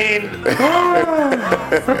 I mean,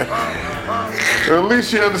 at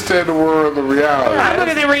least you understand the world, the reality. I look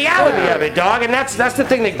at the reality of it, dog, and that's the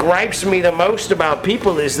thing that gripes me the most about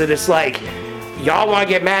people is that it's like, y'all want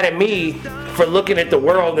to get mad at me for looking at the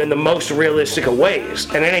world in the most realistic of ways.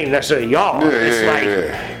 And it ain't necessarily y'all.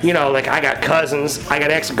 You know, like I got cousins, I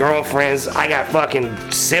got ex-girlfriends, I got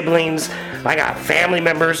fucking siblings, I got family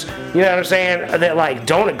members, you know what I'm saying, that like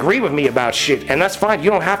don't agree with me about shit. And that's fine, you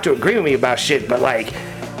don't have to agree with me about shit, but like,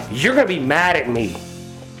 you're gonna be mad at me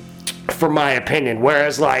for my opinion.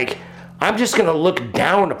 Whereas like, I'm just gonna look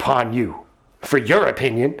down upon you for your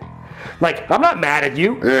opinion. Like, I'm not mad at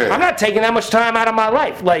you. Yeah. I'm not taking that much time out of my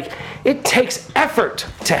life. Like, it takes effort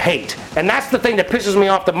to hate. And that's the thing that pisses me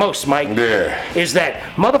off the most, Mike. Yeah. Is that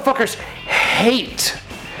motherfuckers hate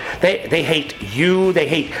They hate you. They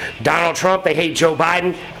hate Donald Trump. They hate Joe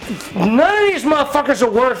Biden. None of these motherfuckers are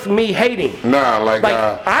worth me hating. Nah, like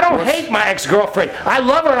I don't hate my ex-girlfriend. I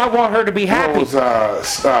love her and I want her to be happy. What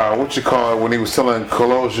was what you call it when he was selling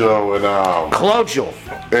Cologio and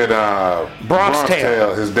Bronx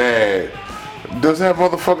Tale, his dad. Does that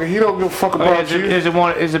motherfucker? He don't give a fuck about you. Is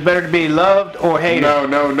it better to be loved or hated?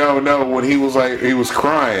 No. When he was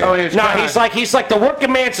crying. Oh, he's like the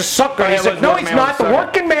working man's a sucker. He's like, no, he's not. The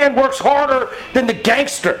working man works harder than the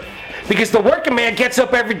gangster, because the working man gets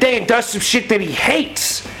up every day and does some shit that he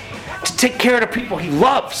hates to take care of the people he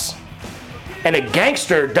loves, and a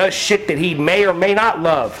gangster does shit that he may or may not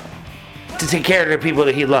love to take care of the people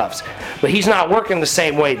that he loves. But he's not working the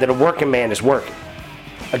same way that a working man is working.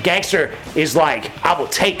 A gangster is like, I will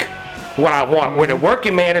take what I want. Where the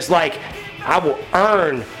working man is like, I will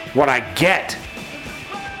earn what I get.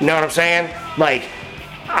 You know what I'm saying? Like,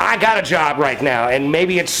 I got a job right now, and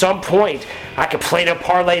maybe at some point I could play to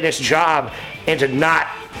parlay this job into not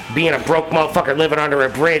being a broke motherfucker living under a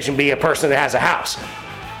bridge and be a person that has a house.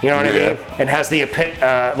 You know what I mean? And has the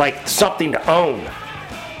like something to own.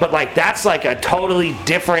 But like that's like a totally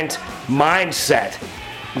different mindset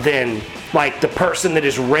than like the person that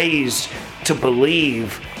is raised to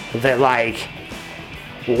believe that like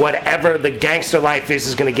whatever the gangster life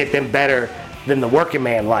is going to get them better than the working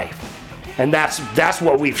man life. And that's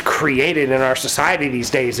what we've created in our society these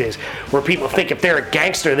days, is where people think if they're a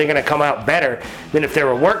gangster they're going to come out better than if they're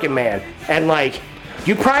a working man. And like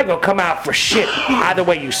you probably gonna come out for shit either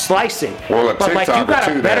way you slice it. Well, but like you got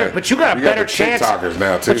a better chance.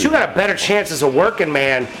 Now too. But you got a better chance as a working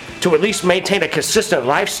man to at least maintain a consistent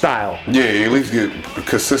lifestyle. Yeah, you at least get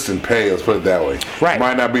consistent pay. Let's put it that way. Right.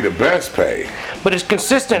 Might not be the best pay, but it's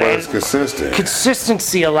consistent. But it's consistent.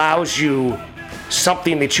 Consistency allows you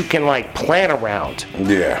something that you can like plan around.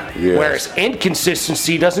 Yeah. Whereas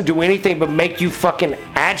inconsistency doesn't do anything but make you fucking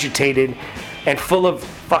agitated and full of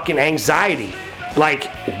fucking anxiety. Like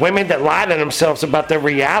women that lie to themselves about their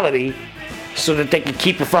reality so that they can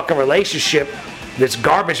keep a fucking relationship that's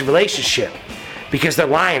garbage relationship because they're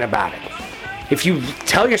lying about it. If you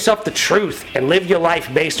tell yourself the truth and live your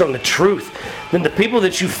life based on the truth, then the people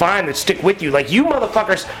that you find that stick with you, like you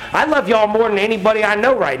motherfuckers, I love y'all more than anybody I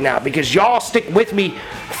know right now because y'all stick with me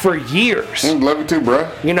for years. Love you too,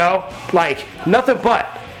 bro. You know, like nothing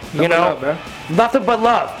but, nothing but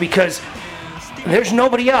love, because there's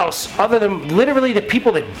nobody else other than literally the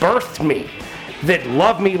people that birthed me that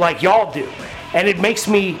love me like y'all do. And it makes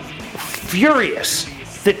me furious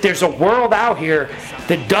that there's a world out here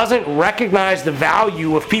that doesn't recognize the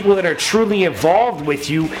value of people that are truly involved with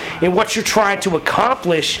you in what you're trying to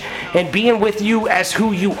accomplish and being with you as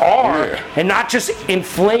who you are, and not just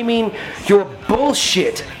inflaming your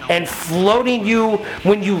bullshit and floating you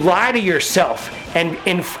when you lie to yourself and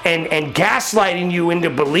gaslighting you into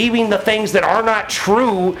believing the things that are not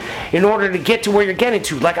true in order to get to where you're getting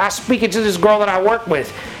to. Like I was speaking to this girl that I work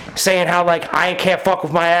with, saying how like I can't fuck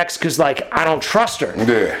with my ex because like I don't trust her.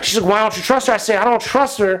 Yeah. She's like, why don't you trust her? I say I don't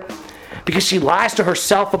trust her because she lies to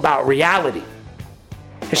herself about reality.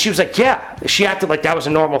 And she was like, yeah. She acted like that was a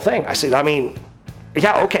normal thing. I said, I mean,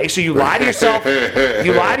 yeah, okay, so you lie to yourself.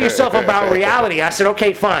 You lie to yourself about reality. I said,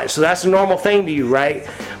 okay, fine. So that's a normal thing to you, right?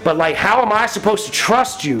 But like, how am I supposed to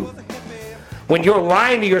trust you when you're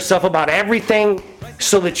lying to yourself about everything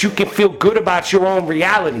so that you can feel good about your own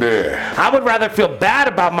reality? Yeah. I would rather feel bad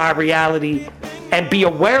about my reality and be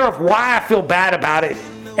aware of why I feel bad about it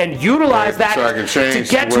and utilize that to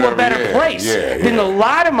get to a better place than to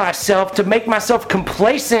lie to myself to make myself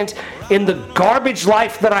complacent in the garbage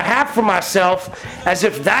life that I have for myself as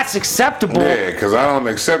if that's acceptable. Yeah, because I don't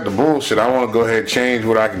accept the bullshit. I want to go ahead and change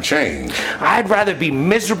what I can change. I'd rather be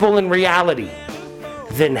miserable in reality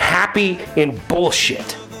than happy in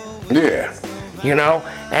bullshit. Yeah. You know?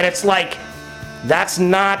 And it's like, that's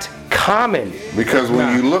not common. Because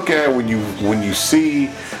when you look at, when you see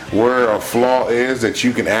where a flaw is that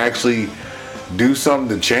you can actually do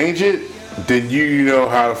something to change it, then you know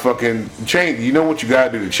how to fucking change. You know what you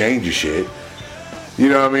gotta do to change your shit. You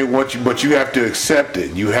know what I mean? But you have to accept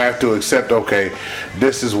it. You have to accept, okay,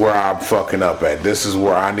 this is where I'm fucking up at. This is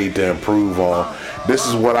where I need to improve on. This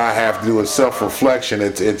is what I have to do. It's self-reflection.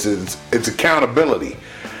 It's accountability.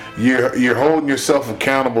 You're holding yourself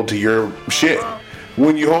accountable to your shit.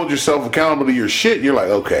 When you hold yourself accountable to your shit, you're like,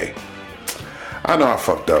 okay, I know I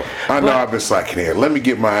fucked up. I know I've been slacking here. Let me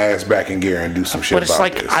get my ass back in gear and do some shit about this.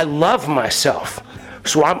 But it's like, I love myself,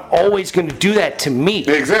 so I'm always going to do that to me.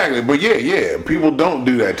 Exactly. But yeah, people don't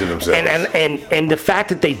do that to themselves. And the fact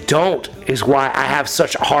that they don't is why I have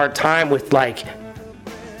such a hard time with like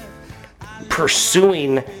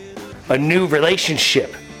pursuing a new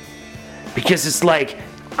relationship. because it's like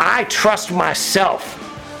I trust myself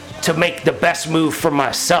to make the best move for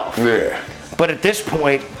myself. Yeah. But at this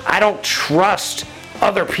point, I don't trust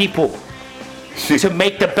other people to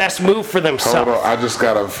make the best move for themselves. Hold on, I just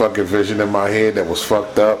got a fucking vision in my head that was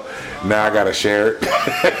fucked up. Now I gotta share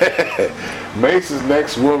it. Mace's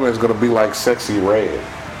next woman is gonna be like Sexy Red.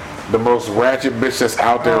 The most ratchet bitch that's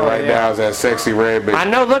out there now is that Sexy Red bitch. I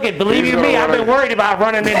know, look, believe you me, I've been worried about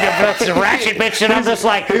running into some ratchet bitch, and I'm just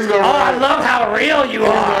like, I love how real you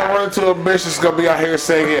are. He's gonna run into a bitch that's gonna be out here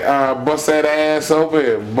singing, bust that ass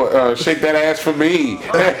open, shake that ass for me.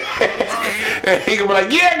 And he gonna be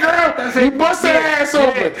like, yeah, girl, you bust that ass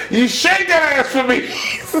open, you shake that ass for me.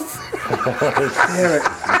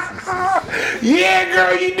 Yeah,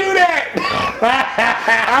 girl, you do that.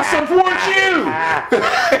 I support you.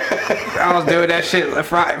 I was doing that shit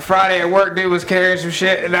Friday at work. Dude was carrying some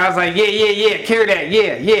shit, and I was like, yeah, carry that,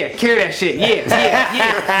 carry that shit, yeah,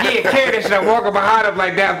 carry that shit. I'm walking behind him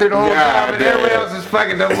like that through the whole time, and everybody else is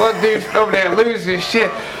fucking. The one dude over there losing his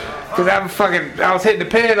shit. Cause I was hitting the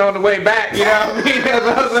pin on the way back, you know what I mean? I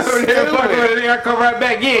was over there fucking with it, I come right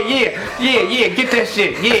back, yeah, get that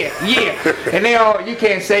shit, yeah. And they all, you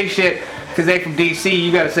can't say shit, cause they from DC,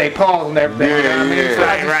 you gotta say pause and everything, you know what I mean? So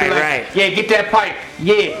right. Yeah, get that pipe,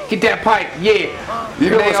 yeah. You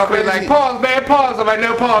know they what's all crazy? be like, pause, man, pause. I'm like,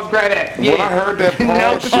 no pause, grab that, yeah. When I heard that pause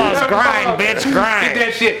no shit, pause, grind, bitch, grind. Get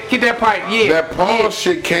that shit, get that pipe, yeah. That pause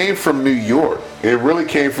shit came from New York. It really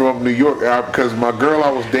came from New York because my girl I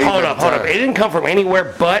was dating Hold up. It didn't come from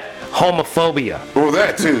anywhere but homophobia. Well,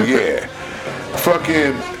 that too, yeah.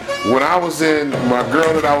 Fucking, when I was in, my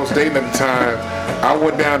girl that I was dating at the time, I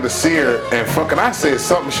went down to see her, and fucking I said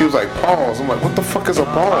something, she was like, pause. I'm like, what the fuck is a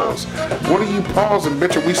pause? What are you pausing,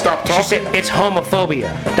 bitch? Or we stop talking? She said, it's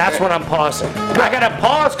homophobia. That's what I'm pausing. I gotta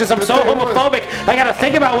pause because I'm so homophobic. I gotta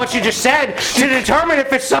think about what you just said to determine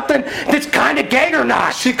if it's something that's kind of gay or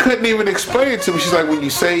not. She couldn't even explain it to me. She's like, when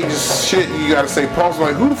you say just shit, you gotta say pause. I'm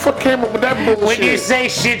like, who the fuck came up with that bullshit? When you say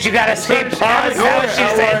shit, you gotta say pause. That's what she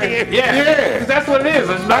said to you. Yeah. Because that's what it is.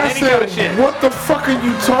 It's not any kind of shit. What the fuck are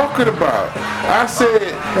you talking about? I said,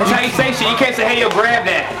 that's how you say shit. You can't say, hey, yo, grab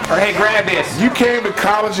that. Or, hey, grab this. You came to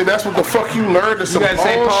college and that's what the fuck you learned. Some bullshit.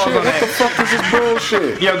 What the fuck is this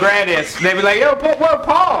bullshit? Yo, grab this. They be like, yo,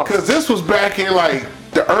 pause. Because this was back in like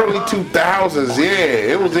the early 2000s.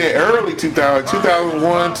 Yeah, it was in early 2000,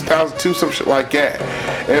 2001, 2002, some shit like that.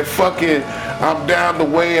 And fucking, I'm down the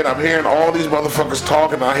way and I'm hearing all these motherfuckers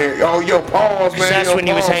talking. I hear, oh, yo, pause, man. That's when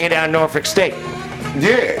you was hanging down in Norfolk State.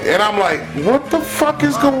 Yeah, and I'm like, what the fuck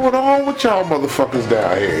is going on with y'all motherfuckers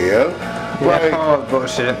down here, yeah? Like, pause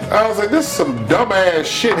bullshit. I was like, this is some dumbass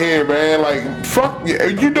shit here, man. Like, fuck,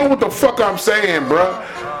 you know what the fuck I'm saying,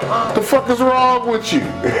 bruh? The fuck is wrong with you?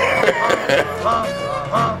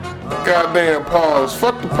 Goddamn pause.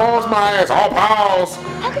 Fuck the pause my ass. All pause.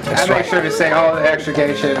 I make sure to say all the extra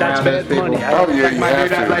gay shit around those people. Oh yeah, you have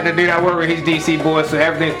to. Like the dude I work with, he's DC boy, so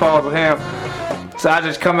everything's paused with him. So I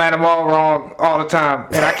just come at them all wrong all the time,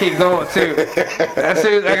 and I keep going too. As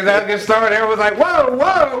soon as I get started, everyone's like, whoa.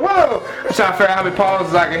 I'm trying to figure out how many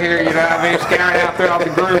pauses I can hear, you know what I mean? Scaring out throughout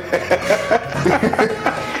the group.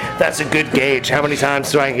 That's a good gauge. How many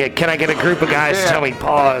times can I get a group of guys to tell me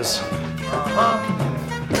pause?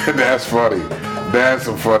 That's funny. That's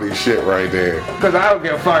some funny shit right there. Because I don't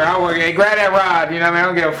give a fuck. Grab that rod, you know what I mean? I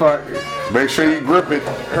don't give a fuck. Make sure you grip it.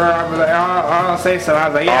 I don't say so. I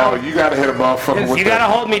was like, yeah. Oh, you gotta hit a motherfucker with You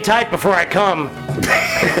gotta hold me tight before I come.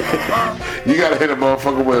 You gotta hit a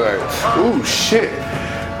motherfucker with like, ooh, shit.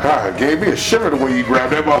 It gave me a shiver the way you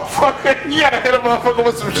grabbed that motherfucker. You gotta hit a motherfucker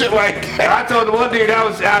with some shit like that. I told the one dude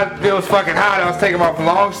it was fucking hot. I was taking off a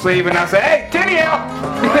long sleeve and I said, hey, titty out.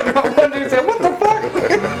 One dude said, what the fuck?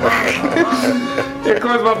 And of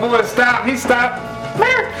course my boy stopped. He stopped.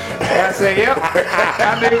 I said, yep.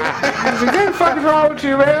 I do. He said, what the fuck is wrong with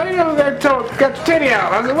you, man? You know, got your titty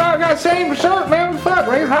out. I said, well, I got the same shirt, man. What the fuck,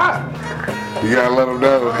 man? It's hot. You gotta let him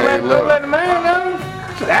know. Hey, look. Let the man know.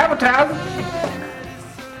 It's advertising.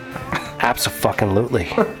 Abso-fucking-lutely.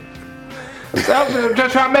 So I was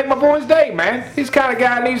just trying to make my boy's day, man. He's the kind of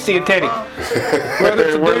guy who needs to see a titty. Whether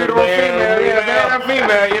it's a dude or a female, man or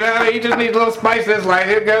female, you know, he just needs a little spice in his life.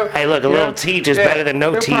 He'll go. Hey, look, a little teeth is better than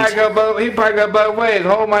no teeth. He probably go both ways. A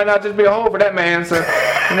hole might not just be a hole for that man, so,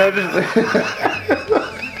 you know, just.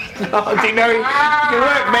 You know, you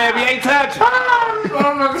look, man, if you ain't touching.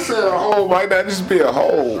 I'm not saying a hole might not just be a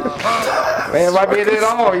hole. Man, it might be it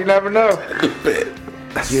all. You never know.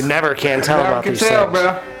 You never can tell about these things.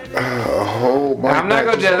 Bro. I'm not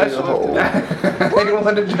gonna judge. I don't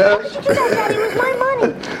want to judge. Daddy, it was my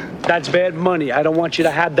money. That's bad money. I don't want you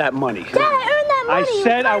to have that money. Dad, I earned that money. I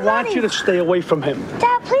said I want you to stay away from him.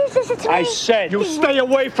 Dad, please, this listen to me. I said you stay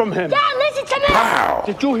away from him. Dad, listen to me. Pow.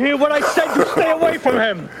 Did you hear what I said? You stay away from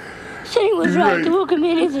him. Said he was right. The working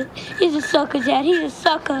man is a sucker, Dad. He's a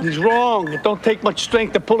sucker. He's wrong. It don't take much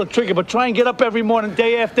strength to pull a trigger, but try and get up every morning,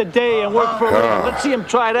 day after day, and work for a living. Let's see him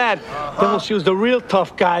try that. Then we'll see who's the real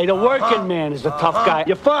tough guy. The working man is the tough guy.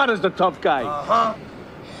 Your father's the tough guy.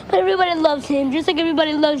 But everybody loves him, just like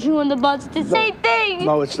everybody loves you on the bus. It's the same thing.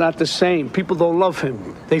 No, it's not the same. People don't love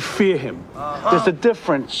him. They fear him. There's a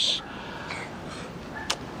difference.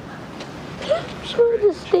 You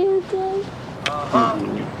understand, Dad?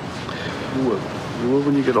 You will. You will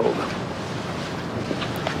when you get older.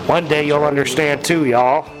 One day you'll understand too,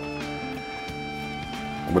 y'all.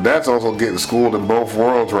 But that's also getting schooled in both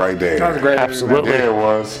worlds right there. That was a great Absolutely. movie, Yeah, it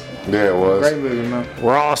was. Yeah, it was. Great movie, man.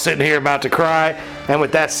 We're all sitting here about to cry, and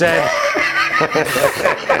with that said,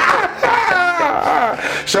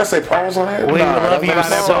 Should I say pause on that? we love you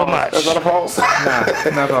so much. Is that a pause?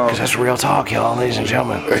 Not all. That's real talk, y'all, ladies and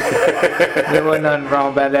gentlemen. There wasn't nothing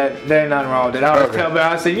wrong about that. There ain't nothing wrong with that. I always tell Bill,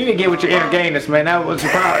 I said, you need to get with your inner gayness, man. That's what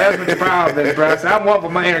your problem is, bro. I said, I'm one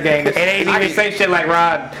with my inner gayness. I can say shit like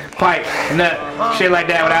Rod Pipe and that shit like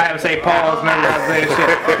that without having to say pause and everything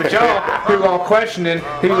shit. But y'all who are all questioning,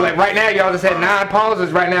 who like right now y'all just had 9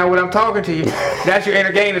 pauses right now when I'm talking to you. That's your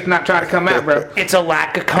inner gayness not trying to come out, bro. It's a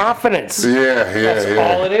lack of confidence. Yeah.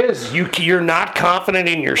 All it is. You're not confident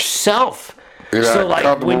in yourself. You're not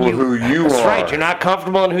comfortable with who you that's are. right. You're not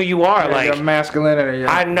comfortable in who you are. Your masculinity.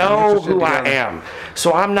 I know who I am,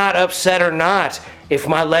 so I'm not upset or not if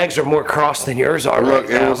my legs are more crossed than yours are. Look,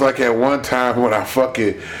 right now. it was like at one time when I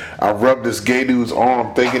rubbed this gay dude's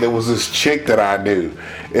arm thinking it was this chick that I knew.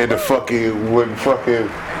 And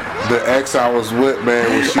the ex I was with, man,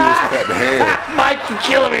 when she was cutting hair. Mike, you're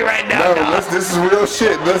killing me right now. No, this is real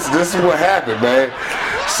shit. This is what happened, man.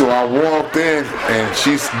 So I walked in and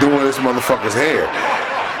she's doing this motherfucker's hair.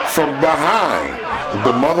 From behind,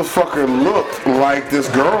 the motherfucker looked like this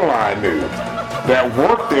girl I knew that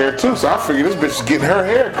worked there too. So I figured this bitch is getting her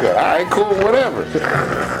hair cut. All right, cool, whatever.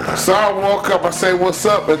 So I walk up, I say, what's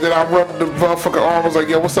up? And then I rub the motherfucker arm. I was like,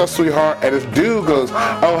 yo, what's up, sweetheart? And this dude goes,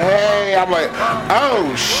 oh, hey. I'm like,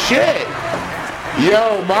 oh, shit.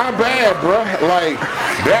 Yo, my bad, bro. Like,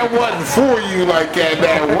 that wasn't for you like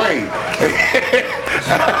that way.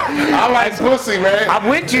 I like pussy, man. I'm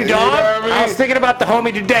with you, dog. You know what I mean? I was thinking about the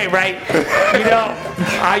homie today, right? You know,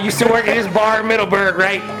 I used to work at this bar in Middleburg,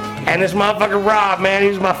 right? And this motherfucker Rob, man, he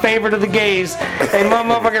was my favorite of the gays. And my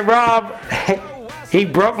motherfucking Rob, he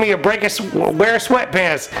broke me a wear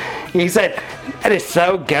sweatpants. He said, that is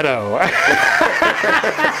so ghetto.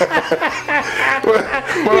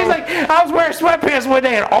 He's like, I was wearing sweatpants one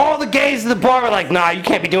day and all the gays in the bar were like, nah, you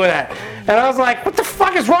can't be doing that. And I was like, what the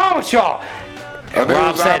fuck is wrong with y'all?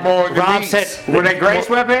 Rob said, were they gray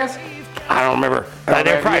sweatpants? I don't remember.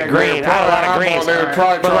 They're probably green. I had a lot of greens. They were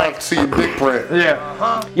probably But trying like, to see your dick print.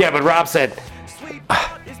 Yeah. yeah, but Rob said,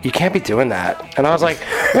 you can't be doing that. And I was like,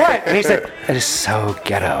 what? And he said, it is so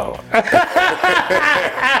ghetto.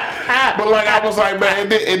 But like I was like,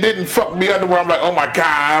 man, it didn't fuck me up to where I'm like, oh my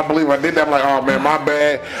god, I believe I did that. I'm like, oh man, my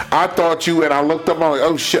bad. I thought you, and I looked up, I'm like,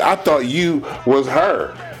 oh shit, I thought you was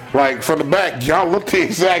her. Like from the back, y'all look the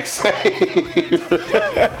exact same.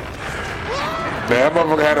 Man, that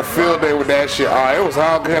motherfucker had a field day with that shit. Oh, it was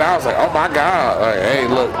all good. I was like, oh my god. Like, hey,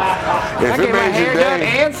 look, if it made your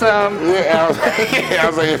day, and some. yeah, I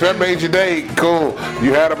was like, if that made your day, cool.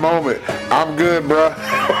 You had a moment. I'm good, bro.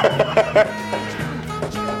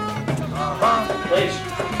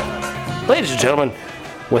 Ladies and gentlemen,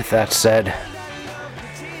 with that said,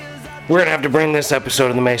 we're going to have to bring this episode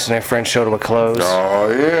of the Mason and Friends show to a close. Oh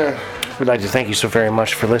yeah. We'd like to thank you so very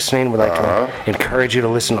much for listening. We'd like to encourage you to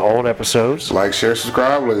listen to old episodes. Like, share,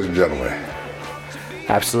 subscribe, ladies and gentlemen.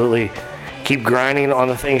 Absolutely. Keep grinding on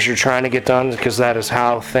the things you're trying to get done, because that is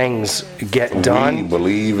how things get done. We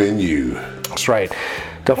believe in you. That's right.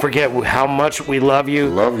 Don't forget how much we love you.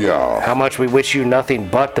 Love y'all. How much we wish you nothing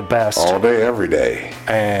but the best. All day, every day.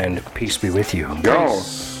 And peace be with you. Gone.